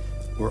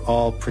 were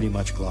all pretty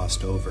much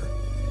glossed over.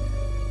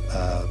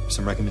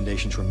 Some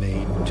recommendations were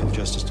made to the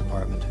Justice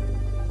Department.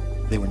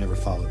 They were never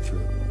followed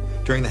through.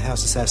 During the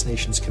House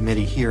Assassinations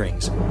Committee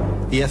hearings,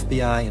 the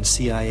FBI and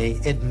CIA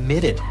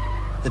admitted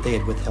that they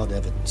had withheld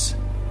evidence,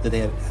 that they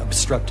had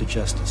obstructed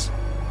justice.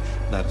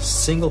 Not a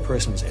single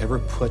person was ever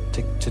put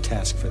to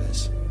task for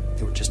this.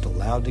 They were just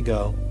allowed to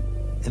go,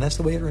 and that's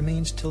the way it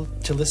remains till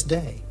this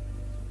day.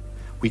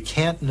 We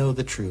can't know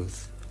the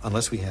truth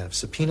unless we have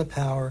subpoena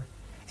power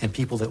and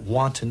people that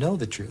want to know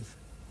the truth.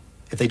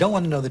 If they don't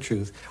want to know the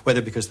truth,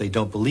 whether because they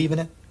don't believe in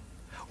it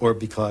or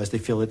because they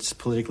feel it's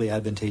politically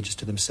advantageous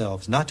to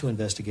themselves not to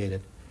investigate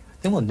it,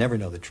 then we'll never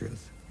know the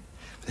truth.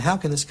 But how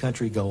can this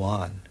country go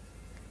on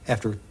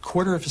after a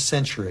quarter of a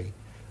century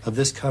of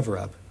this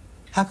cover-up?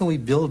 How can we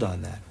build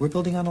on that? We're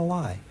building on a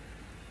lie.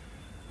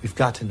 We've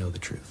got to know the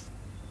truth.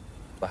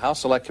 The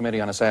House Select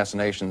Committee on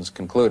Assassinations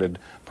concluded,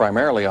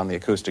 primarily on the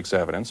acoustics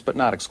evidence, but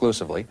not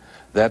exclusively,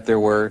 that there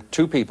were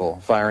 2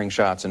 people firing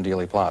shots in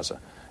Dealey Plaza.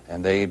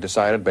 And they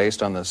decided,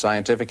 based on the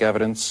scientific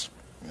evidence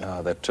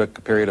that took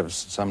a period of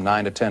some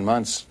 9 to 10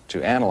 months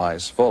to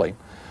analyze fully,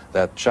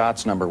 that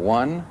shots number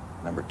 1,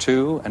 number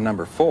 2, and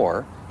number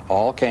 4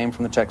 all came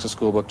from the Texas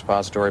School Book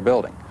Depository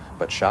building.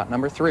 But shot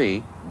number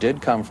 3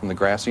 did come from the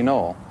grassy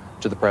knoll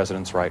to the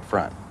president's right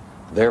front.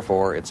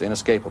 Therefore, it's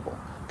inescapable.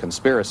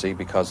 Conspiracy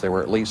because there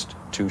were at least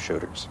 2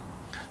 shooters.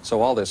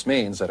 So all this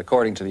means that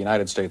according to the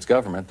United States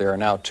government, there are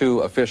now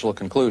 2 official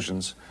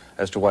conclusions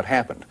as to what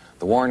happened.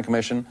 The Warren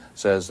Commission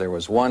says there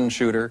was 1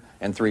 shooter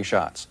and 3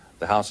 shots.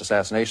 The House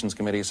Assassinations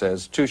Committee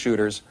says 2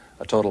 shooters,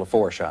 a total of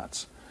 4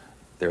 shots.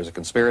 There's a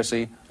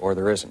conspiracy or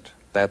there isn't.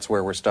 That's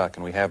where we're stuck,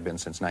 and we have been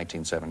since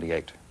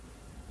 1978.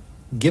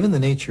 Given the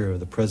nature of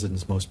the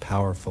president's most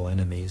powerful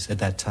enemies at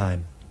that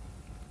time,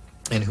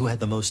 and who had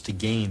the most to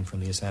gain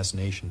from the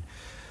assassination,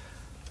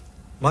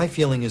 my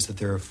feeling is that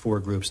there are 4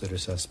 groups that are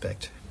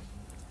suspect.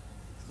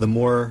 The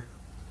more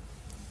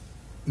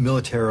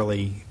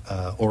militarily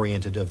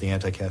oriented of the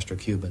anti-Castro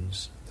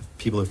Cubans, the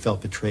people who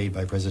felt betrayed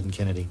by President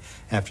Kennedy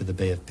after the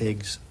Bay of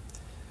Pigs,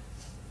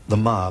 the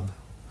mob,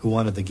 who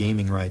wanted the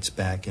gaming rights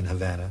back in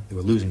Havana. They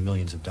were losing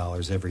millions of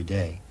dollars every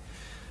day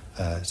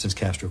since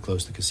Castro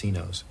closed the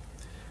casinos.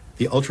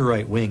 The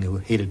ultra-right wing, who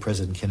hated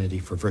President Kennedy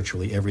for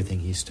virtually everything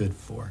he stood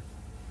for.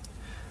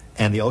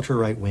 And the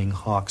ultra-right wing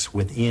hawks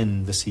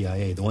within the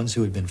CIA, the ones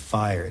who had been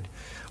fired,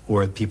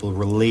 or people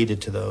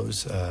related to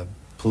those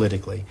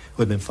politically,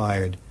 who had been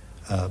fired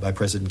by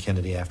President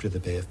Kennedy after the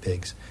Bay of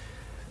Pigs.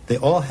 They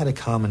all had a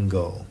common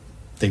goal.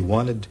 They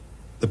wanted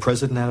the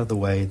president out of the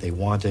way. They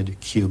wanted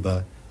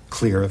Cuba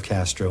clear of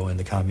Castro and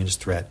the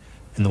communist threat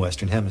in the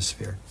Western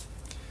Hemisphere.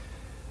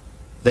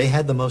 They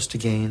had the most to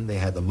gain. They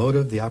had the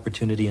motive, the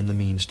opportunity, and the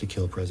means to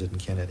kill President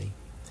Kennedy.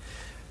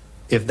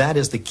 If that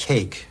is the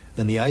cake,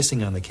 then the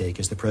icing on the cake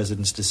is the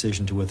president's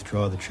decision to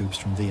withdraw the troops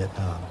from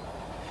Vietnam.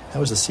 That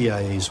was the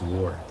CIA's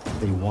war.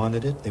 They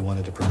wanted it, they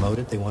wanted to promote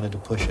it, they wanted to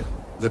push it.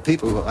 The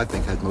people who I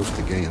think had most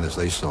to gain, as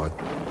they saw it,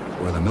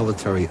 were the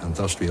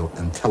military-industrial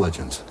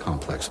intelligence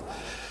complex.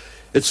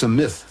 It's a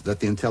myth that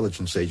the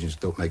intelligence agents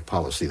don't make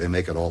policy. They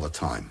make it all the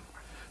time.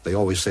 They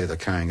always say they're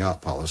carrying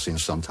out policy, and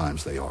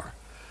sometimes they are.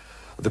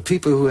 The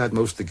people who had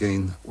most to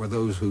gain were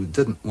those who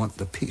didn't want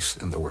the peace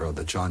in the world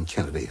that John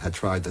Kennedy had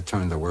tried to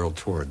turn the world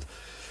toward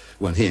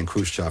when he and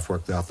Khrushchev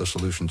worked out the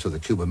solution to the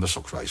Cuban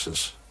Missile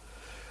Crisis.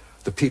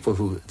 The people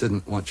who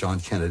didn't want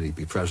John Kennedy to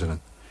be president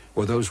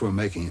were those who were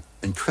making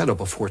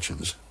incredible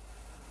fortunes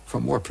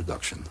from war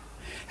production.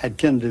 Had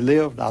Kennedy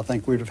lived, I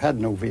think we'd have had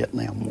no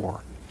Vietnam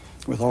War,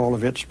 with all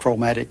of its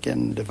traumatic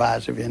and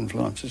divisive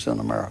influences in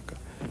America.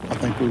 I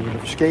think we would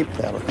have escaped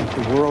that. I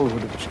think the world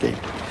would have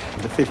escaped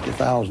the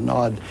 50,000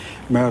 odd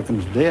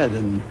Americans dead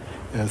and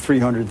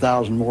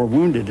 300,000 more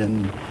wounded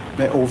and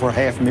over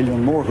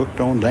 500,000 more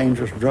hooked on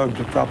dangerous drugs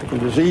and tropical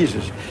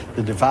diseases.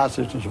 The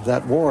divisiveness of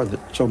that war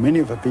that so many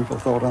of the people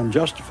thought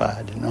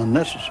unjustified and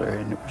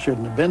unnecessary and it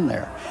shouldn't have been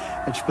there.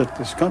 It split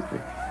this country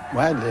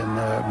widely, and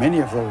many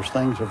of those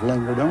things have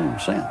lingered on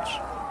since.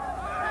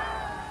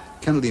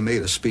 Kennedy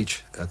made a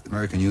speech at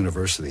American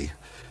University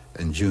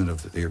in June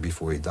of the year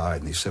before he died,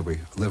 and he said, we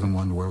live in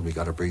one world, we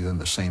got to breathe in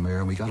the same air,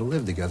 and we got to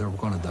live together, we're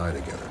going to die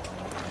together.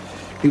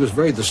 He was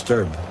very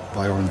disturbed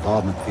by our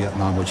involvement in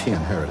Vietnam, which he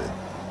inherited.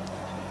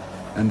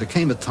 And there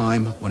came a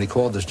time when he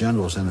called his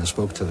generals in and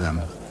spoke to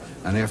them,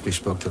 and after he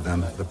spoke to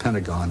them, the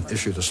Pentagon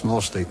issued a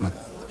small statement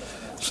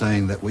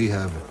saying that we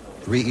have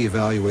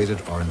re-evaluated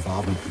our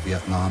involvement in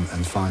Vietnam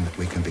and find that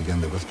we can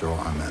begin to withdraw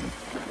our men.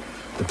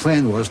 The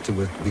plan was to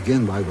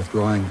begin by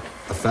withdrawing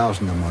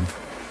 1,000 a month.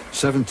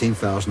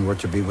 17,000 were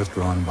to be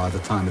withdrawn by the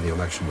time of the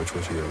election, which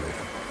was a year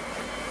later.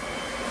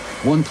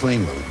 One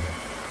plane load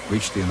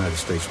reached the United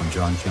States when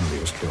John Kennedy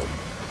was killed.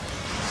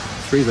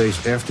 3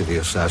 days after the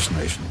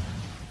assassination,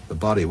 the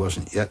body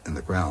wasn't yet in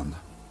the ground.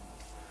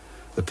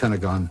 The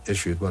Pentagon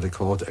issued what it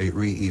called a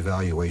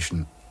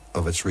re-evaluation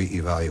of its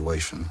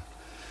re-evaluation.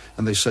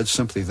 And they said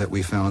simply that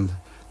we found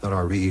that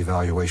our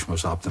re-evaluation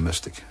was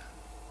optimistic.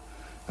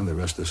 And the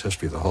rest is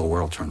history. The whole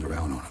world turned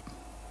around on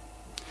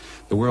it.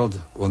 The world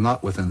will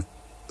not within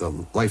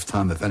the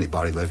lifetime of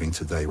anybody living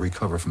today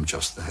recover from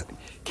just that.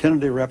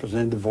 Kennedy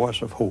represented the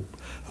voice of hope,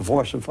 a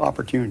voice of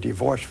opportunity, a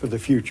voice for the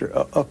future,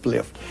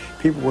 uplift.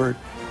 People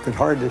could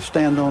hardly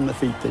stand on their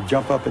feet. They'd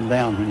jump up and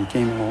down when he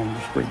came along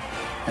the street.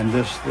 And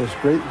this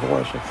great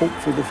voice of hope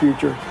for the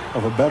future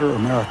of a better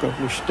America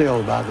was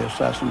stilled by the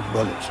assassin's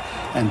bullets.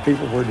 And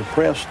people were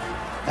depressed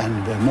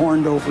and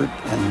mourned over it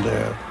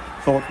and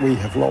thought we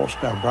have lost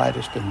our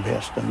brightest and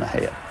best in the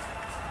head.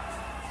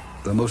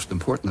 The most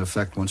important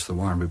effect once the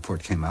Warren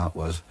Report came out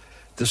was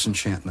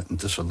disenchantment and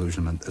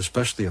disillusionment,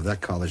 especially of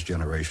that college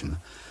generation.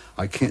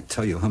 I can't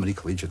tell you how many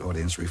collegiate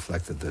audience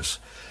reflected this.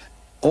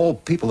 All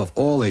people of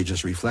all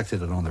ages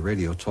reflected it on the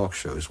radio talk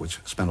shows, which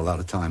spent a lot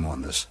of time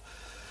on this.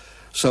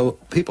 So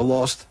people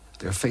lost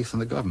their faith in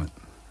the government,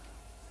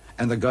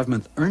 and the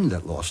government earned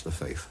that loss of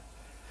faith.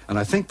 And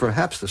I think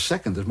perhaps the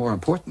second is more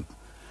important,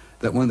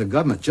 that when the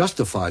government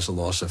justifies a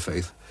loss of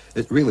faith,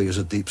 it really is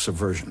a deep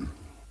subversion.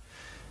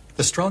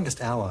 The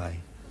strongest ally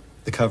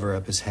the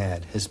cover-up has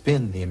had has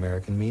been the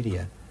American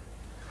media,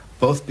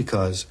 both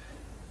because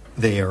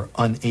they are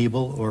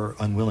unable or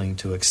unwilling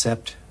to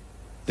accept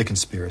the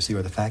conspiracy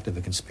or the fact of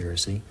the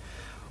conspiracy,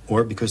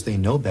 or because they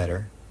know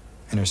better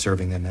and are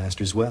serving their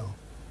masters well.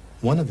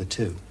 One of the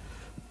two.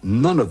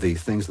 None of the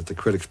things that the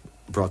critics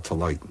brought to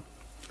light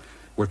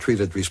were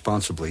treated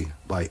responsibly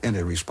by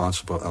any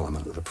responsible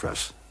element of the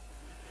press.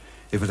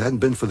 If it hadn't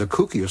been for the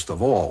kookiest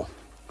of all,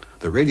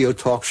 the radio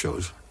talk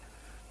shows,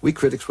 we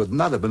critics would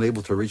not have been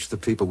able to reach the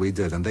people we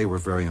did, and they were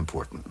very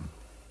important.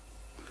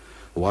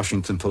 The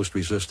Washington Post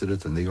resisted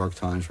it, the New York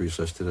Times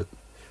resisted it,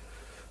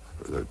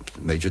 the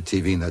major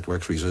TV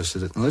networks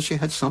resisted it, unless you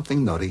had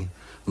something nutty,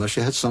 unless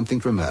you had something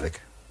dramatic,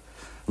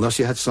 unless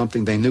you had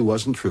something they knew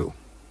wasn't true.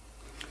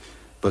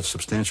 But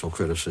substantial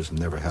criticism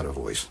never had a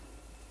voice.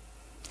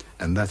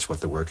 And that's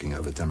what the working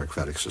of a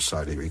democratic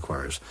society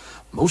requires.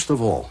 Most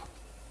of all,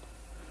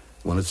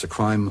 when it's a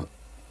crime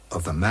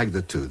of the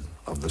magnitude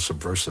of the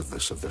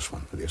subversiveness of this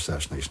one, the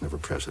assassination of a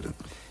president.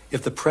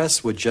 If the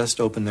press would just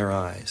open their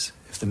eyes,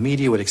 if the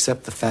media would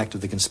accept the fact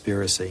of the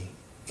conspiracy,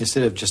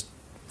 instead of just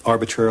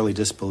arbitrarily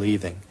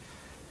disbelieving,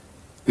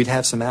 we'd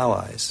have some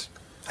allies.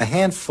 A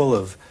handful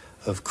of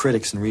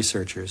critics and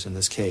researchers in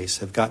this case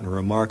have gotten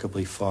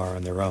remarkably far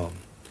on their own.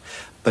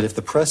 But if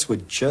the press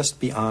would just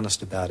be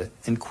honest about it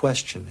and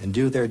question and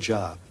do their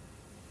job,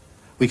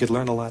 we could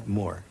learn a lot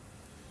more.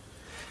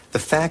 The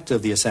fact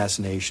of the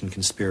assassination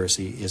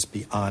conspiracy is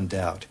beyond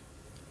doubt.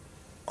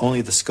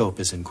 Only the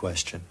scope is in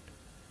question.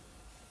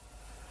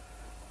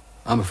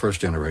 I'm a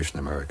first-generation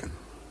American.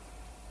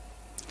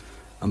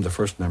 I'm the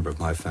first member of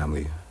my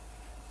family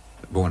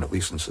born at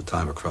least since the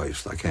time of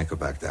Christ. I can't go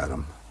back to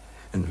Adam.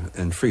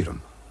 And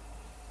freedom.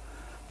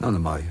 None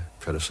of my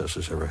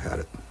predecessors ever had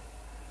it.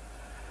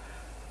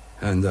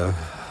 And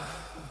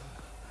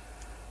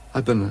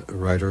I've been a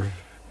writer,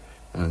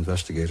 an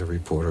investigator,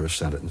 reporter, a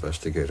Senate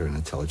investigator, an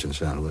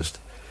intelligence analyst.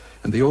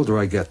 And the older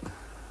I get,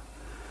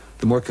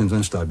 the more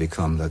convinced I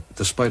become that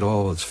despite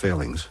all its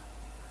failings,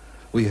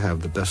 we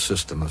have the best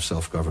system of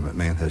self-government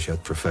man has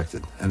yet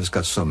perfected. And it's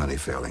got so many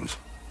failings.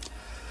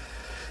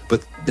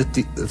 But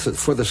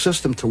for the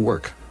system to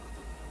work,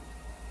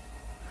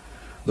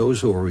 those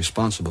who are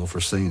responsible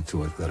for seeing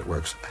to it that it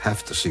works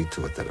have to see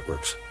to it that it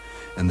works.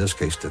 In this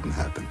case, didn't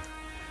happen.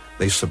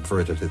 They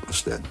subverted it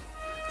instead.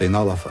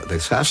 The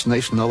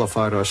assassination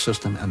nullified our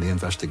system, and the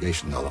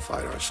investigation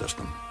nullified our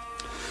system.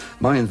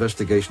 My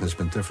investigation has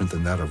been different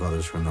than that of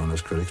others who are known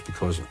as critics,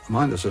 because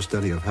mine is a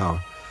study of how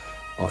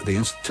the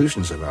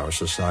institutions of our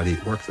society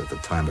worked at the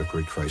time of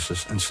Great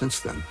Crisis and since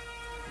then.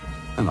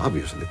 And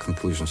obviously, the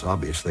conclusion's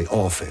obvious. They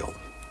all failed.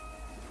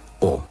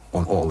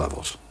 On all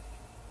levels.